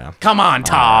 yeah. Come on,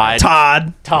 Todd.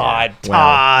 Todd.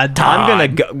 I'm gonna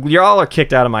go. Y'all are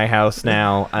kicked out of my house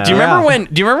now. Do you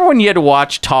remember when you had to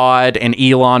watch Todd and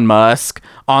Elon Musk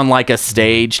on like a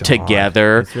stage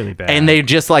together? it's really bad. And they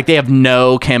just they have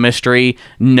no chemistry,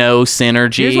 no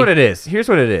synergy. Here's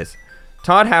what it is.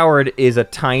 Todd Howard is a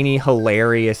tiny,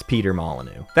 hilarious Peter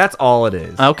Molyneux. That's all it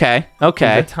is. Okay. He's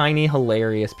Okay. a tiny,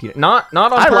 hilarious Peter. Not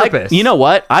on I purpose. you know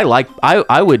what?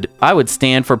 I would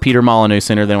stand for Peter Molyneux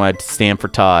sooner than I'd stand for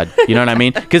Todd. You know what I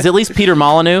mean? Because at least Peter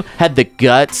Molyneux had the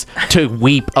guts to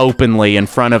weep openly in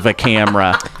front of a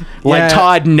camera, like Yeah.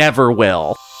 Todd never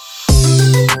will.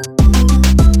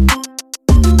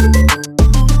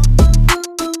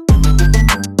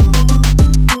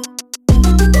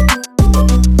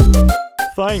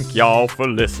 Thank y'all for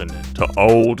listening to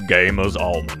Old Gamer's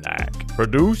Almanac,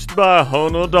 produced by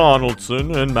Hunter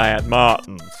Donaldson and Matt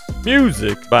Martins.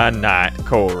 Music by Knight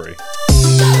Corey.